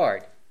of the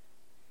Lord.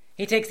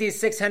 He takes these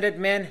 600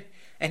 men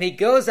and he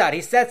goes out.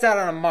 He sets out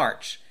on a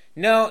march.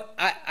 No,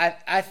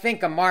 I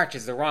think a march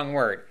is the wrong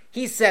word.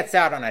 He sets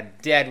out on a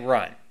dead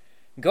run,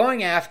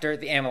 going after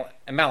the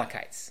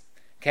Amalekites.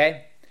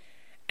 Okay?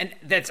 And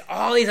that's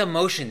all these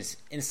emotions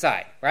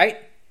inside, right?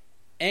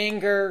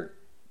 Anger,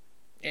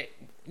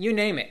 you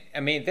name it. I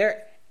mean,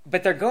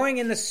 they're going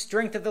in the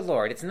strength of the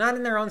Lord. It's not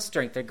in their own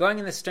strength. They're going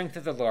in the strength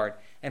of the Lord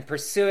and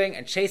pursuing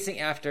and chasing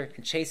after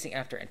and chasing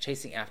after and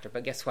chasing after.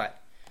 But guess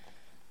what?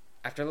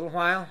 After a little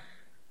while,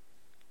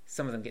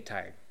 some of them get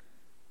tired.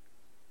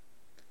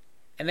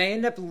 And they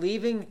end up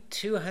leaving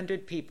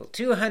 200 people,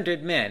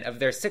 200 men of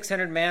their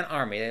 600-man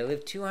army. They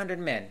leave 200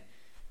 men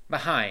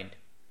behind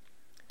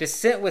to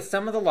sit with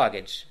some of the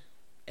luggage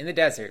in the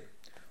desert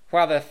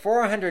while the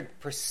 400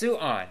 pursue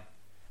on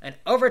and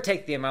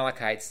overtake the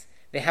Amalekites.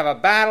 They have a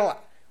battle.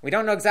 We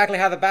don't know exactly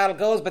how the battle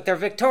goes, but they're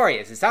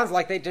victorious. It sounds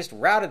like they just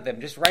routed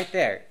them just right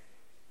there.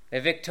 They're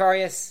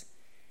victorious.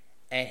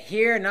 And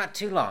here, not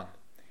too long,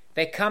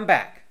 they come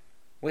back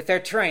with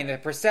their train, their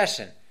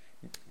procession,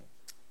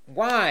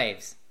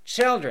 wives,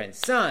 children,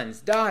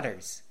 sons,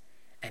 daughters,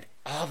 and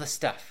all the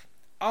stuff,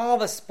 all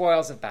the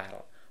spoils of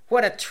battle.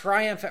 What a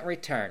triumphant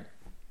return.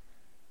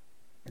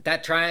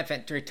 That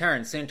triumphant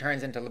return soon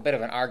turns into a bit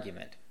of an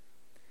argument.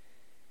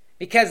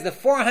 Because the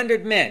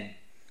 400 men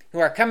who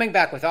are coming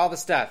back with all the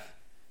stuff,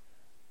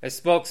 their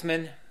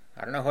spokesman,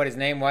 I don't know what his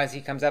name was,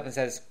 he comes up and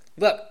says,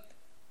 look,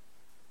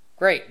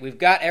 great, we've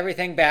got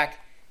everything back.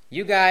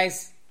 You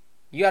guys,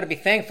 you ought to be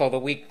thankful that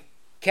we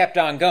kept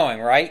on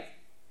going, right?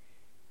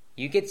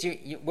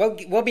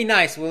 We'll be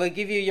nice. We'll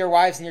give you your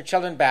wives and your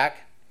children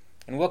back,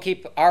 and we'll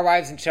keep our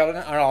wives and children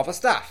on all the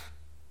stuff.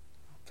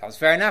 Sounds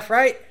fair enough,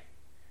 right?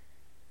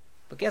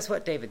 But guess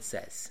what David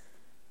says?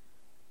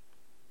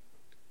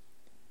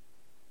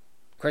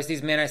 Of course,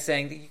 these men are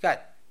saying, you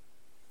got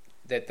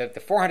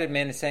the 400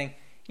 men are saying,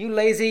 you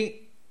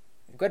lazy,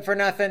 good for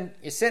nothing,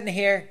 you're sitting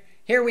here.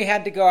 Here we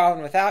had to go out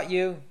and without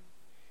you.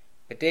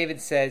 But David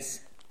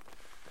says,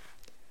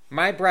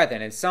 my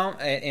brethren, in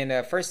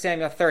 1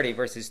 Samuel 30,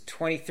 verses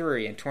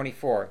 23 and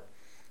 24,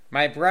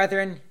 my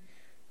brethren,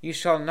 you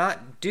shall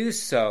not do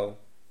so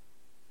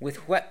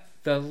with what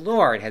the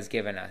Lord has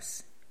given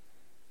us.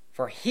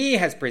 For he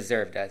has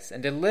preserved us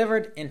and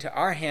delivered into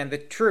our hand the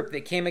troop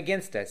that came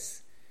against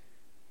us.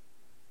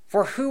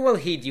 For who will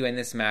heed you in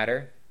this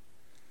matter?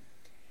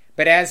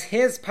 But as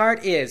his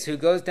part is who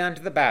goes down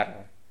to the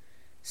battle,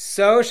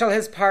 so shall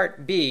his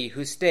part be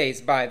who stays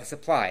by the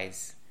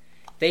supplies.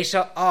 They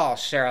shall all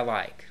share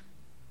alike.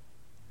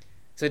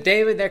 So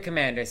David, their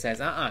commander, says,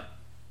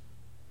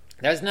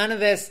 There's none of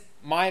this,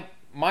 my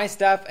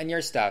stuff and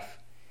your stuff.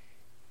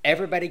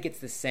 Everybody gets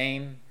the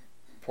same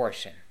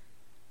portion.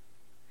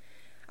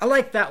 I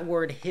like that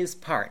word, his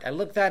part. I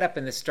looked that up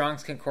in the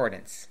Strong's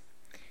Concordance.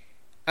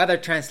 Other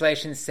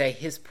translations say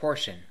his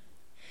portion.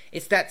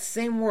 It's that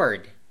same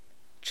word,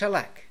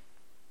 chalek.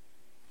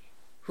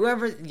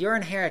 Whoever, your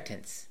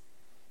inheritance,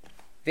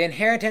 the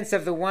inheritance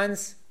of the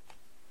ones,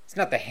 it's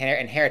not the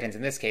inheritance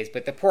in this case,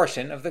 but the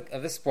portion of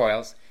the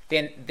spoils,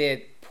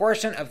 the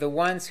portion of the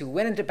ones who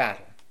went into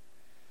battle,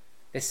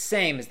 the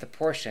same as the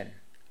portion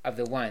of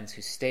the ones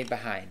who stayed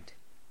behind.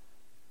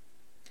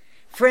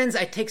 Friends,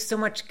 I take so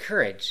much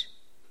courage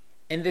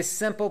in this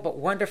simple but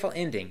wonderful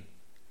ending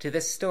to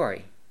this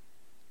story.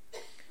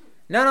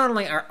 Not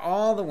only are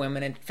all the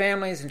women and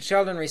families and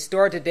children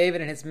restored to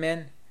David and his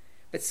men,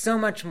 but so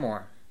much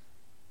more.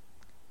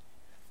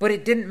 But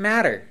it didn't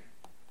matter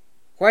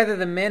whether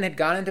the men had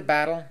gone into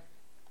battle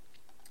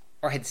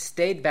or had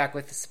stayed back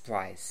with the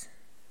supplies.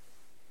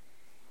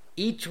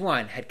 Each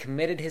one had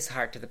committed his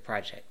heart to the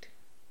project,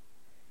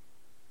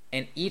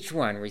 and each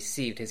one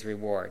received his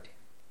reward.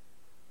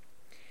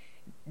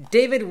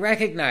 David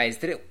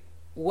recognized that it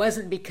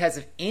wasn't because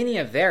of any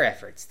of their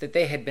efforts that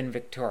they had been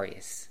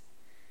victorious.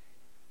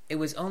 It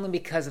was only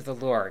because of the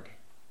Lord.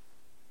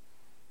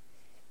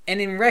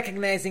 And in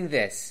recognizing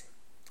this,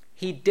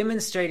 he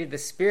demonstrated the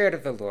Spirit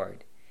of the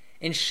Lord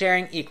in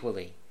sharing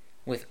equally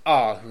with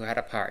all who had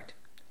a part,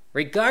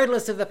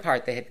 regardless of the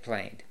part they had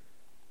played.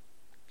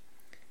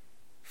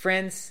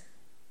 Friends,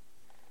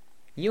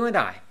 you and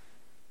I,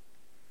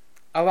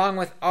 along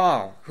with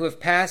all who have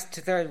passed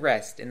to their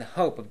rest in the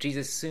hope of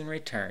Jesus' soon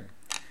return,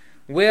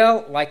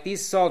 will, like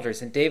these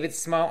soldiers in David's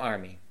small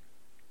army,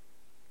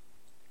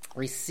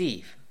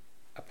 receive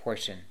a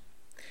portion.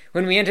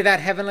 When we enter that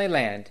heavenly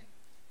land,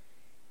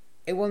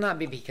 it will not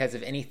be because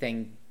of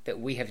anything that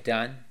we have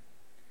done,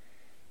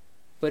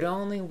 but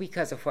only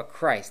because of what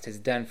Christ has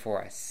done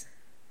for us.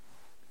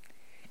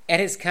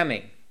 At his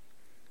coming,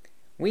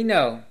 we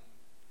know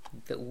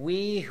that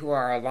we who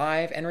are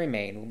alive and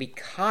remain will be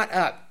caught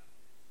up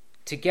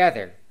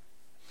together.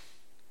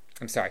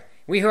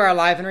 We who are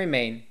alive and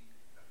remain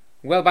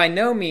will by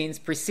no means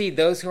precede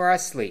those who are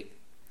asleep.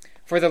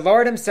 For the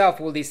Lord himself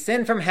will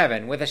descend from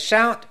heaven with a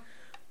shout,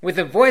 with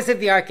the voice of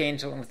the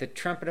archangel, and with the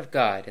trumpet of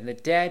God, and the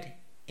dead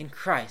in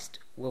Christ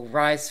will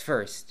rise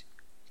first.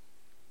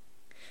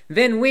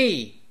 Then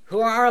we who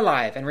are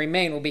alive and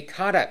remain will be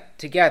caught up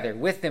together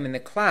with them in the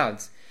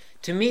clouds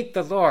to meet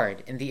the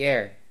Lord in the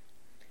air.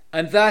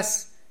 And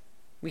thus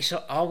we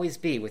shall always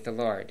be with the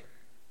Lord.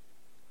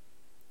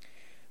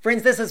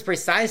 Friends, this is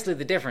precisely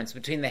the difference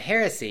between the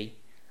heresy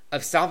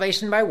of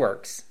salvation by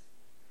works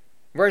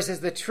versus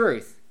the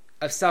truth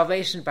of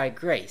salvation by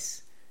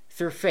grace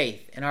through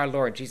faith in our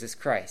Lord Jesus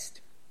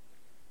Christ.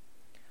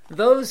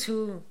 Those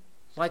who,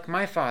 like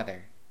my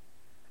Father,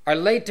 are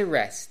laid to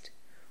rest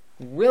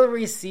will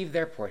receive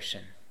their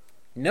portion,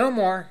 no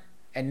more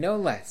and no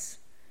less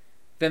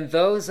than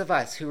those of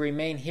us who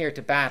remain here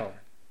to battle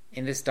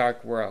in this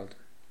dark world.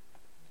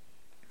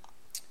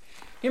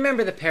 You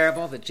remember the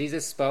parable that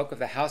Jesus spoke of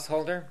the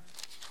householder?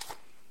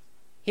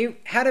 He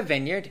had a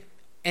vineyard,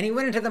 and he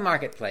went into the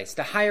marketplace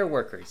to hire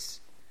workers.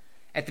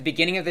 At the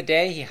beginning of the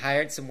day, he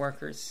hired some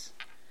workers.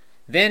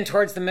 Then,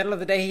 towards the middle of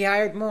the day, he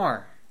hired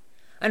more.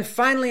 And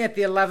finally, at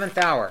the 11th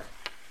hour,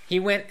 he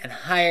went and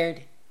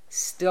hired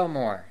still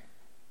more.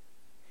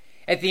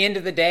 At the end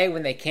of the day,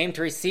 when they came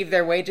to receive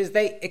their wages,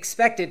 they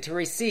expected to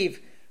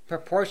receive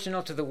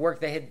proportional to the work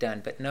they had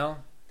done. But no,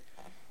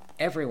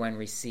 everyone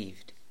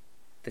received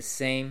the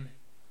same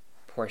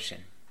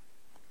portion.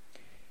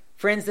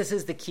 Friends, this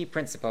is the key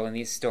principle in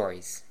these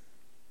stories.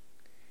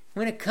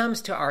 When it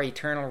comes to our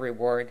eternal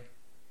reward,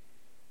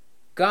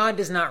 God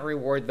does not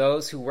reward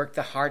those who work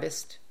the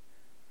hardest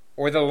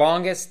or the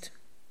longest.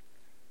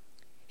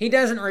 He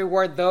doesn't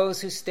reward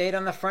those who stayed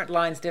on the front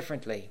lines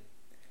differently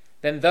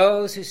than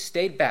those who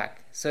stayed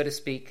back, so to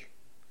speak,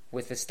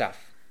 with the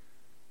stuff.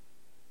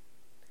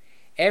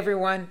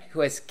 Everyone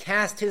who has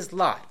cast his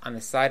lot on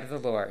the side of the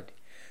Lord,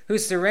 who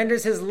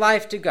surrenders his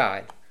life to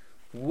God,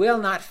 will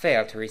not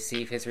fail to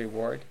receive his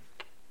reward.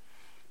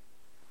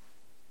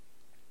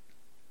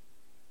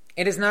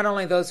 It is not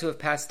only those who have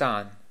passed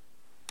on,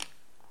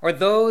 or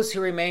those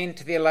who remain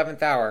to the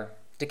 11th hour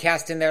to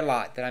cast in their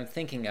lot that I'm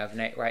thinking of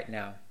right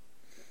now.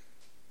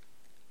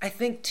 I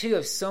think, too,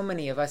 of so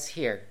many of us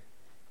here,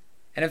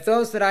 and of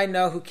those that I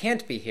know who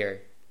can't be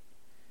here,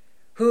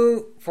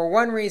 who, for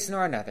one reason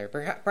or another,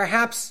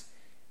 perhaps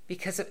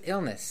because of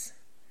illness,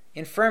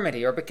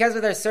 infirmity, or because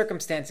of their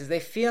circumstances, they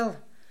feel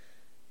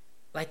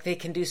like they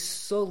can do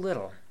so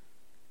little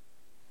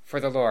for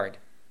the Lord.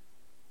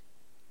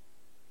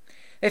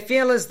 They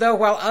feel as though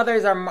while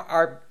others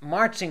are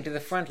marching to the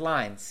front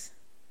lines,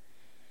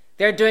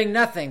 they're doing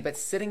nothing but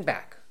sitting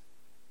back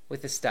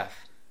with the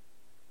stuff.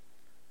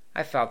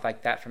 I felt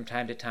like that from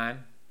time to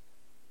time.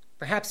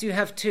 Perhaps you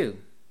have too.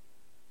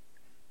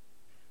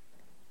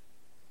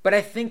 But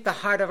I think the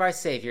heart of our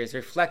Savior is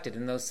reflected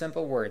in those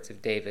simple words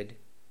of David.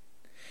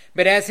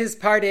 But as his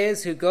part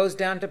is who goes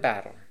down to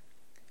battle,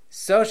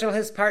 so shall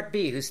his part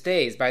be who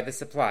stays by the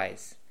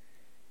supplies.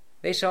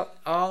 They shall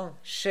all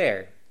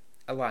share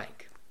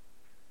alike.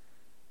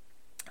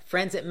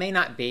 Friends, it may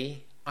not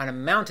be on a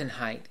mountain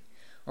height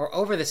or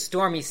over the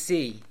stormy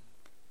sea.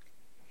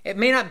 It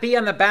may not be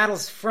on the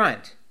battle's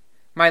front.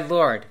 My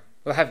Lord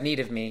will have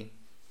need of me.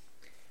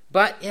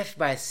 But if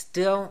by a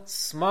still,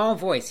 small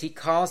voice he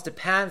calls to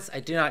paths I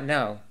do not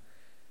know,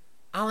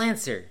 I'll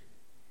answer,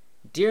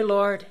 Dear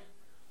Lord,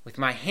 with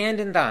my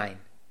hand in thine,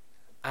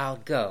 I'll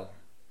go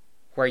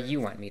where you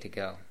want me to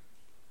go.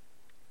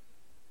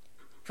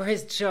 For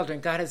his children,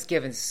 God has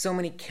given so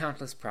many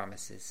countless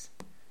promises.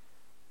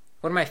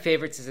 One of my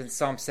favorites is in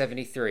Psalm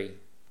 73.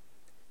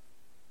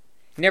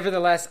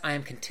 Nevertheless, I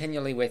am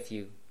continually with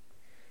you.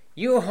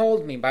 You will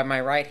hold me by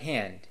my right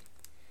hand.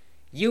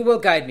 You will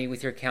guide me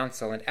with your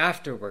counsel, and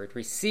afterward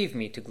receive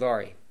me to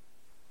glory.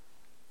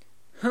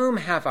 Whom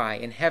have I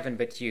in heaven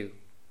but you?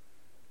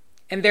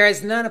 And there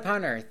is none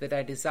upon earth that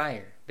I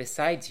desire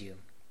besides you.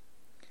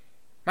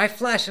 My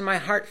flesh and my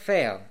heart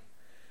fail,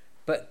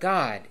 but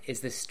God is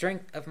the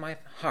strength of my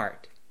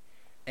heart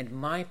and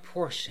my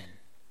portion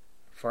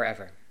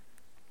forever.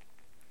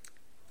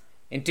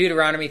 In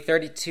Deuteronomy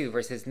 32,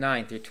 verses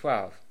 9 through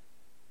 12,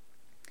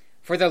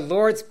 For the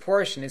Lord's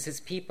portion is his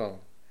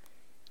people.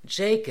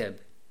 Jacob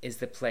is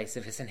the place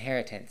of his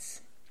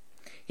inheritance.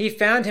 He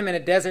found him in a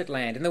desert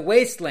land, in the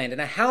wasteland, in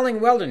a howling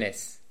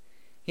wilderness.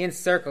 He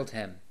encircled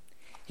him.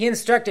 He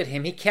instructed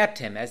him. He kept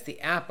him as the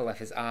apple of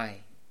his eye.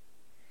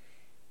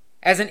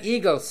 As an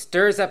eagle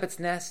stirs up its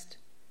nest,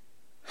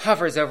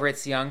 hovers over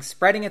its young,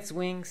 spreading its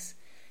wings,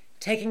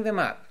 taking them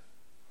up,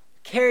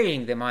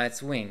 carrying them on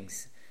its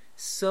wings,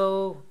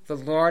 so the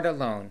Lord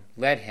alone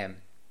led him,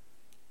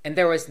 and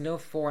there was no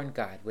foreign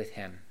god with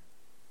him.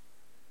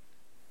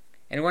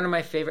 And one of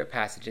my favorite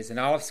passages in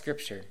all of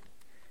Scripture,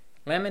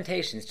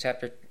 Lamentations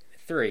chapter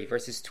 3,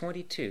 verses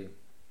 22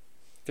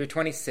 through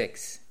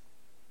 26.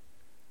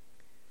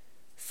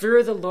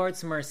 Through the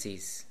Lord's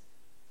mercies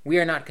we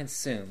are not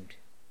consumed,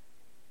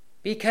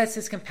 because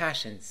his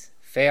compassions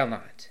fail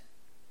not.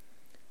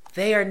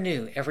 They are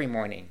new every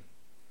morning.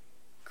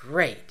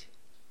 Great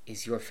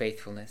is your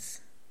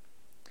faithfulness.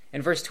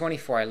 In verse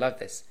 24, I love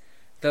this.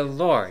 The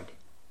Lord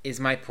is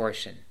my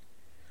portion.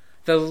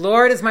 The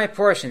Lord is my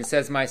portion,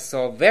 says my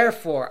soul.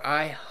 Therefore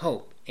I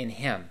hope in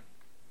him.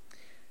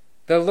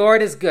 The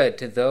Lord is good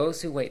to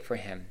those who wait for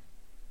him,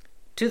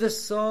 to the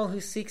soul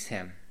who seeks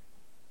him.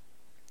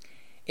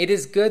 It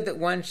is good that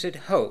one should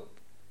hope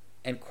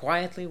and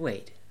quietly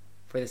wait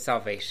for the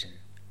salvation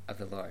of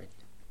the Lord.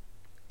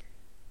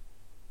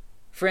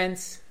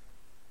 Friends,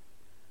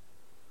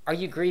 are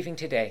you grieving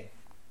today?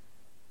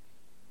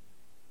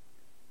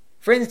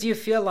 Friends, do you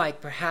feel like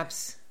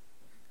perhaps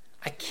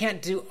I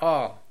can't do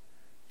all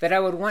that I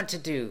would want to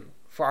do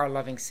for our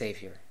loving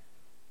Savior?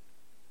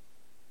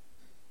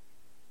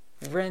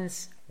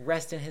 Friends,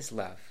 rest in his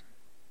love.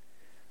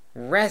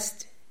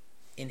 Rest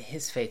in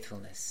his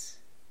faithfulness.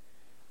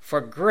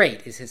 For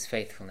great is his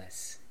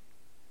faithfulness.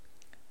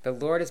 The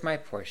Lord is my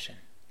portion.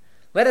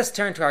 Let us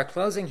turn to our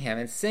closing hymn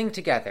and sing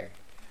together,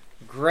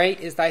 Great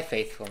is thy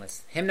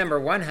faithfulness. Hymn number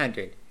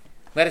 100.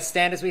 Let us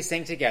stand as we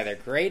sing together,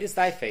 Great is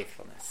thy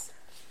faithfulness.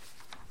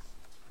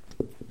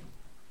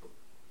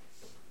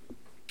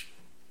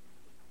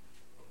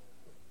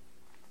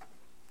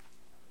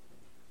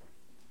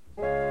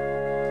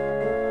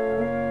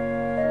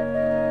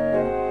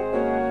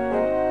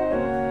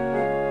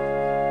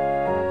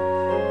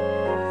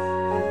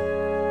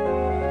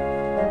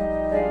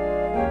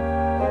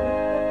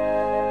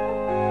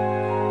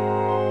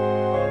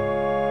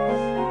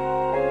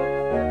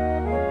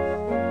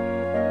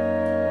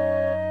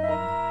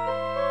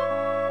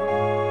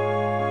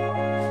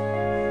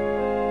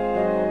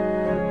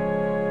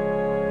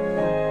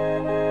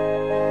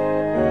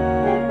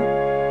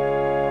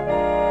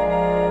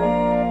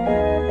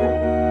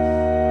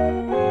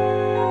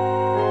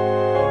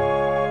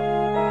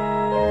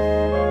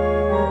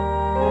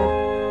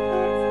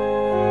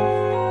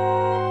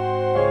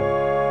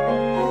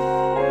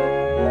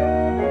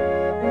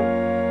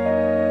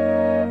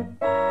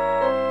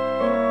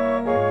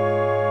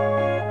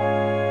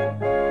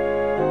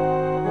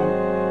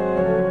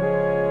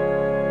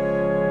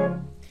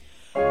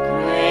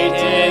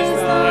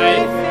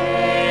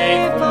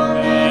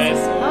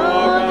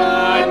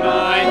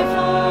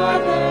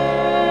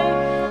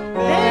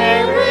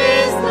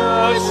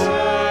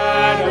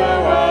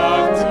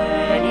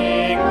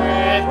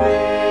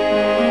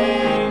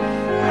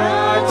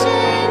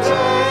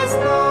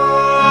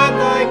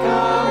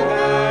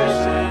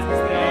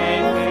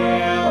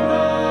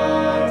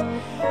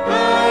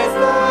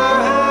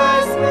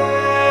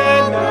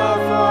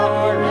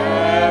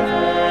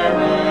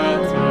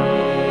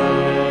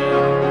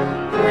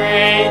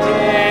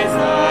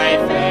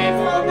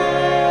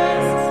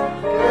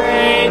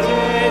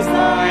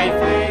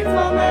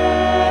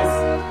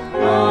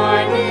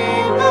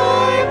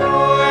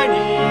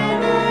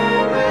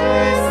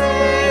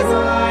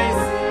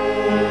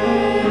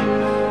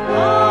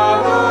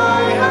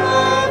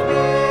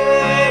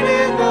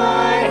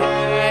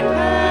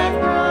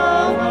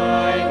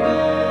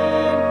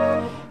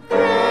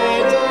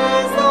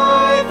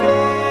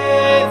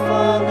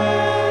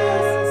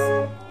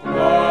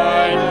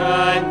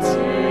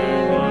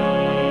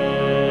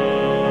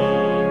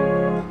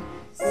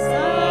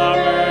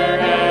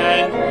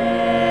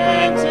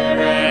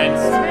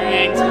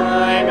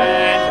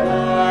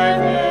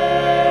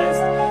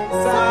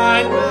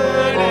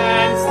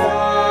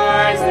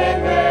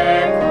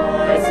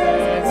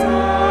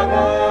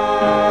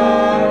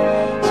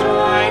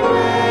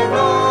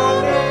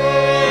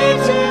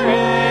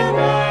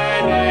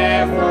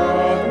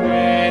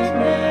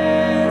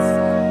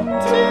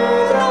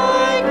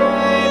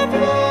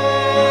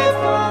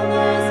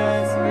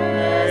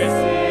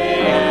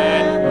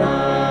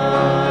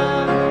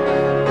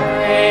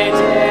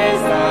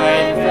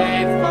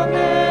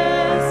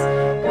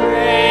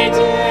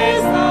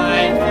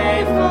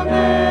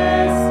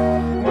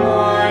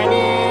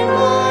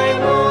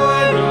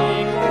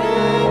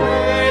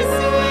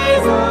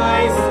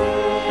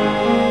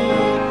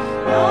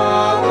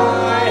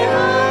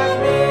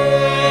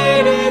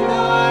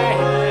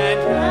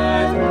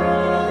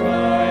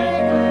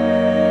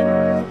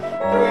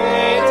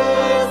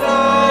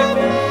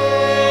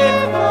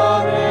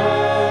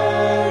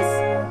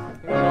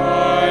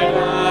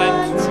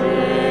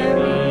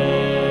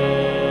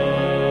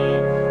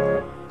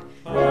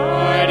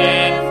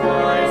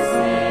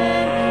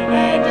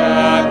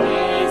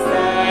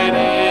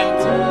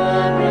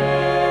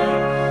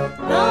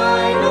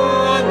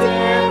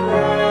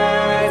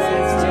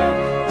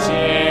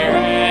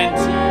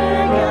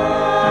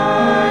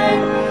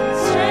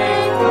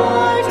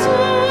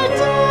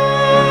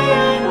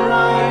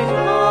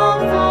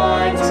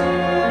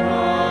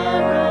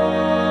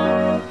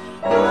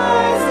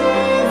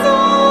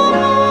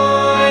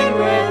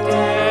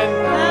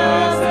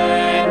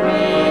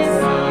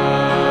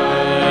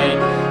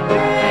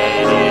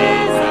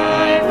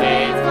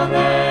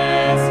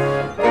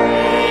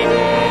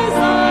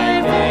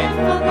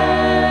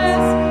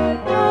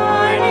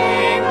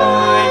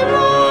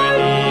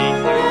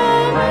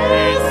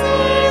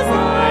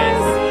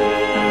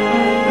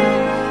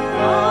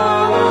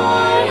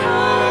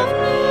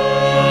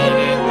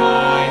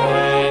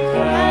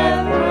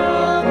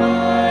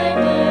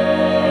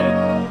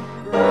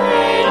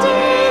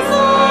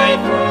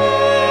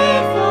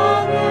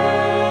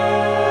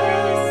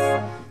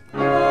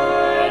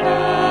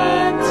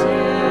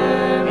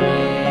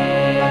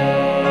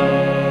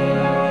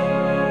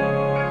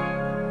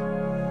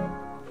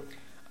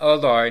 O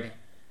Lord,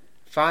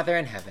 Father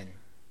in heaven,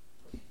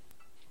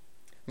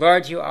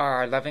 Lord, you are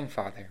our loving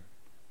Father.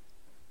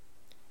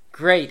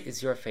 Great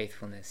is your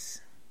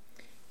faithfulness.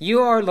 You,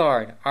 our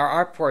Lord, are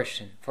our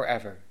portion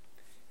forever.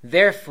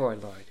 Therefore,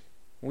 Lord,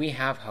 we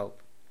have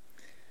hope.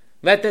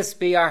 Let this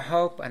be our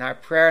hope and our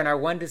prayer and our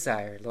one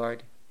desire,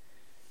 Lord,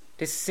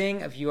 to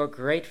sing of your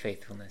great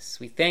faithfulness.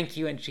 We thank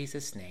you in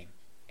Jesus' name.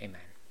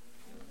 Amen.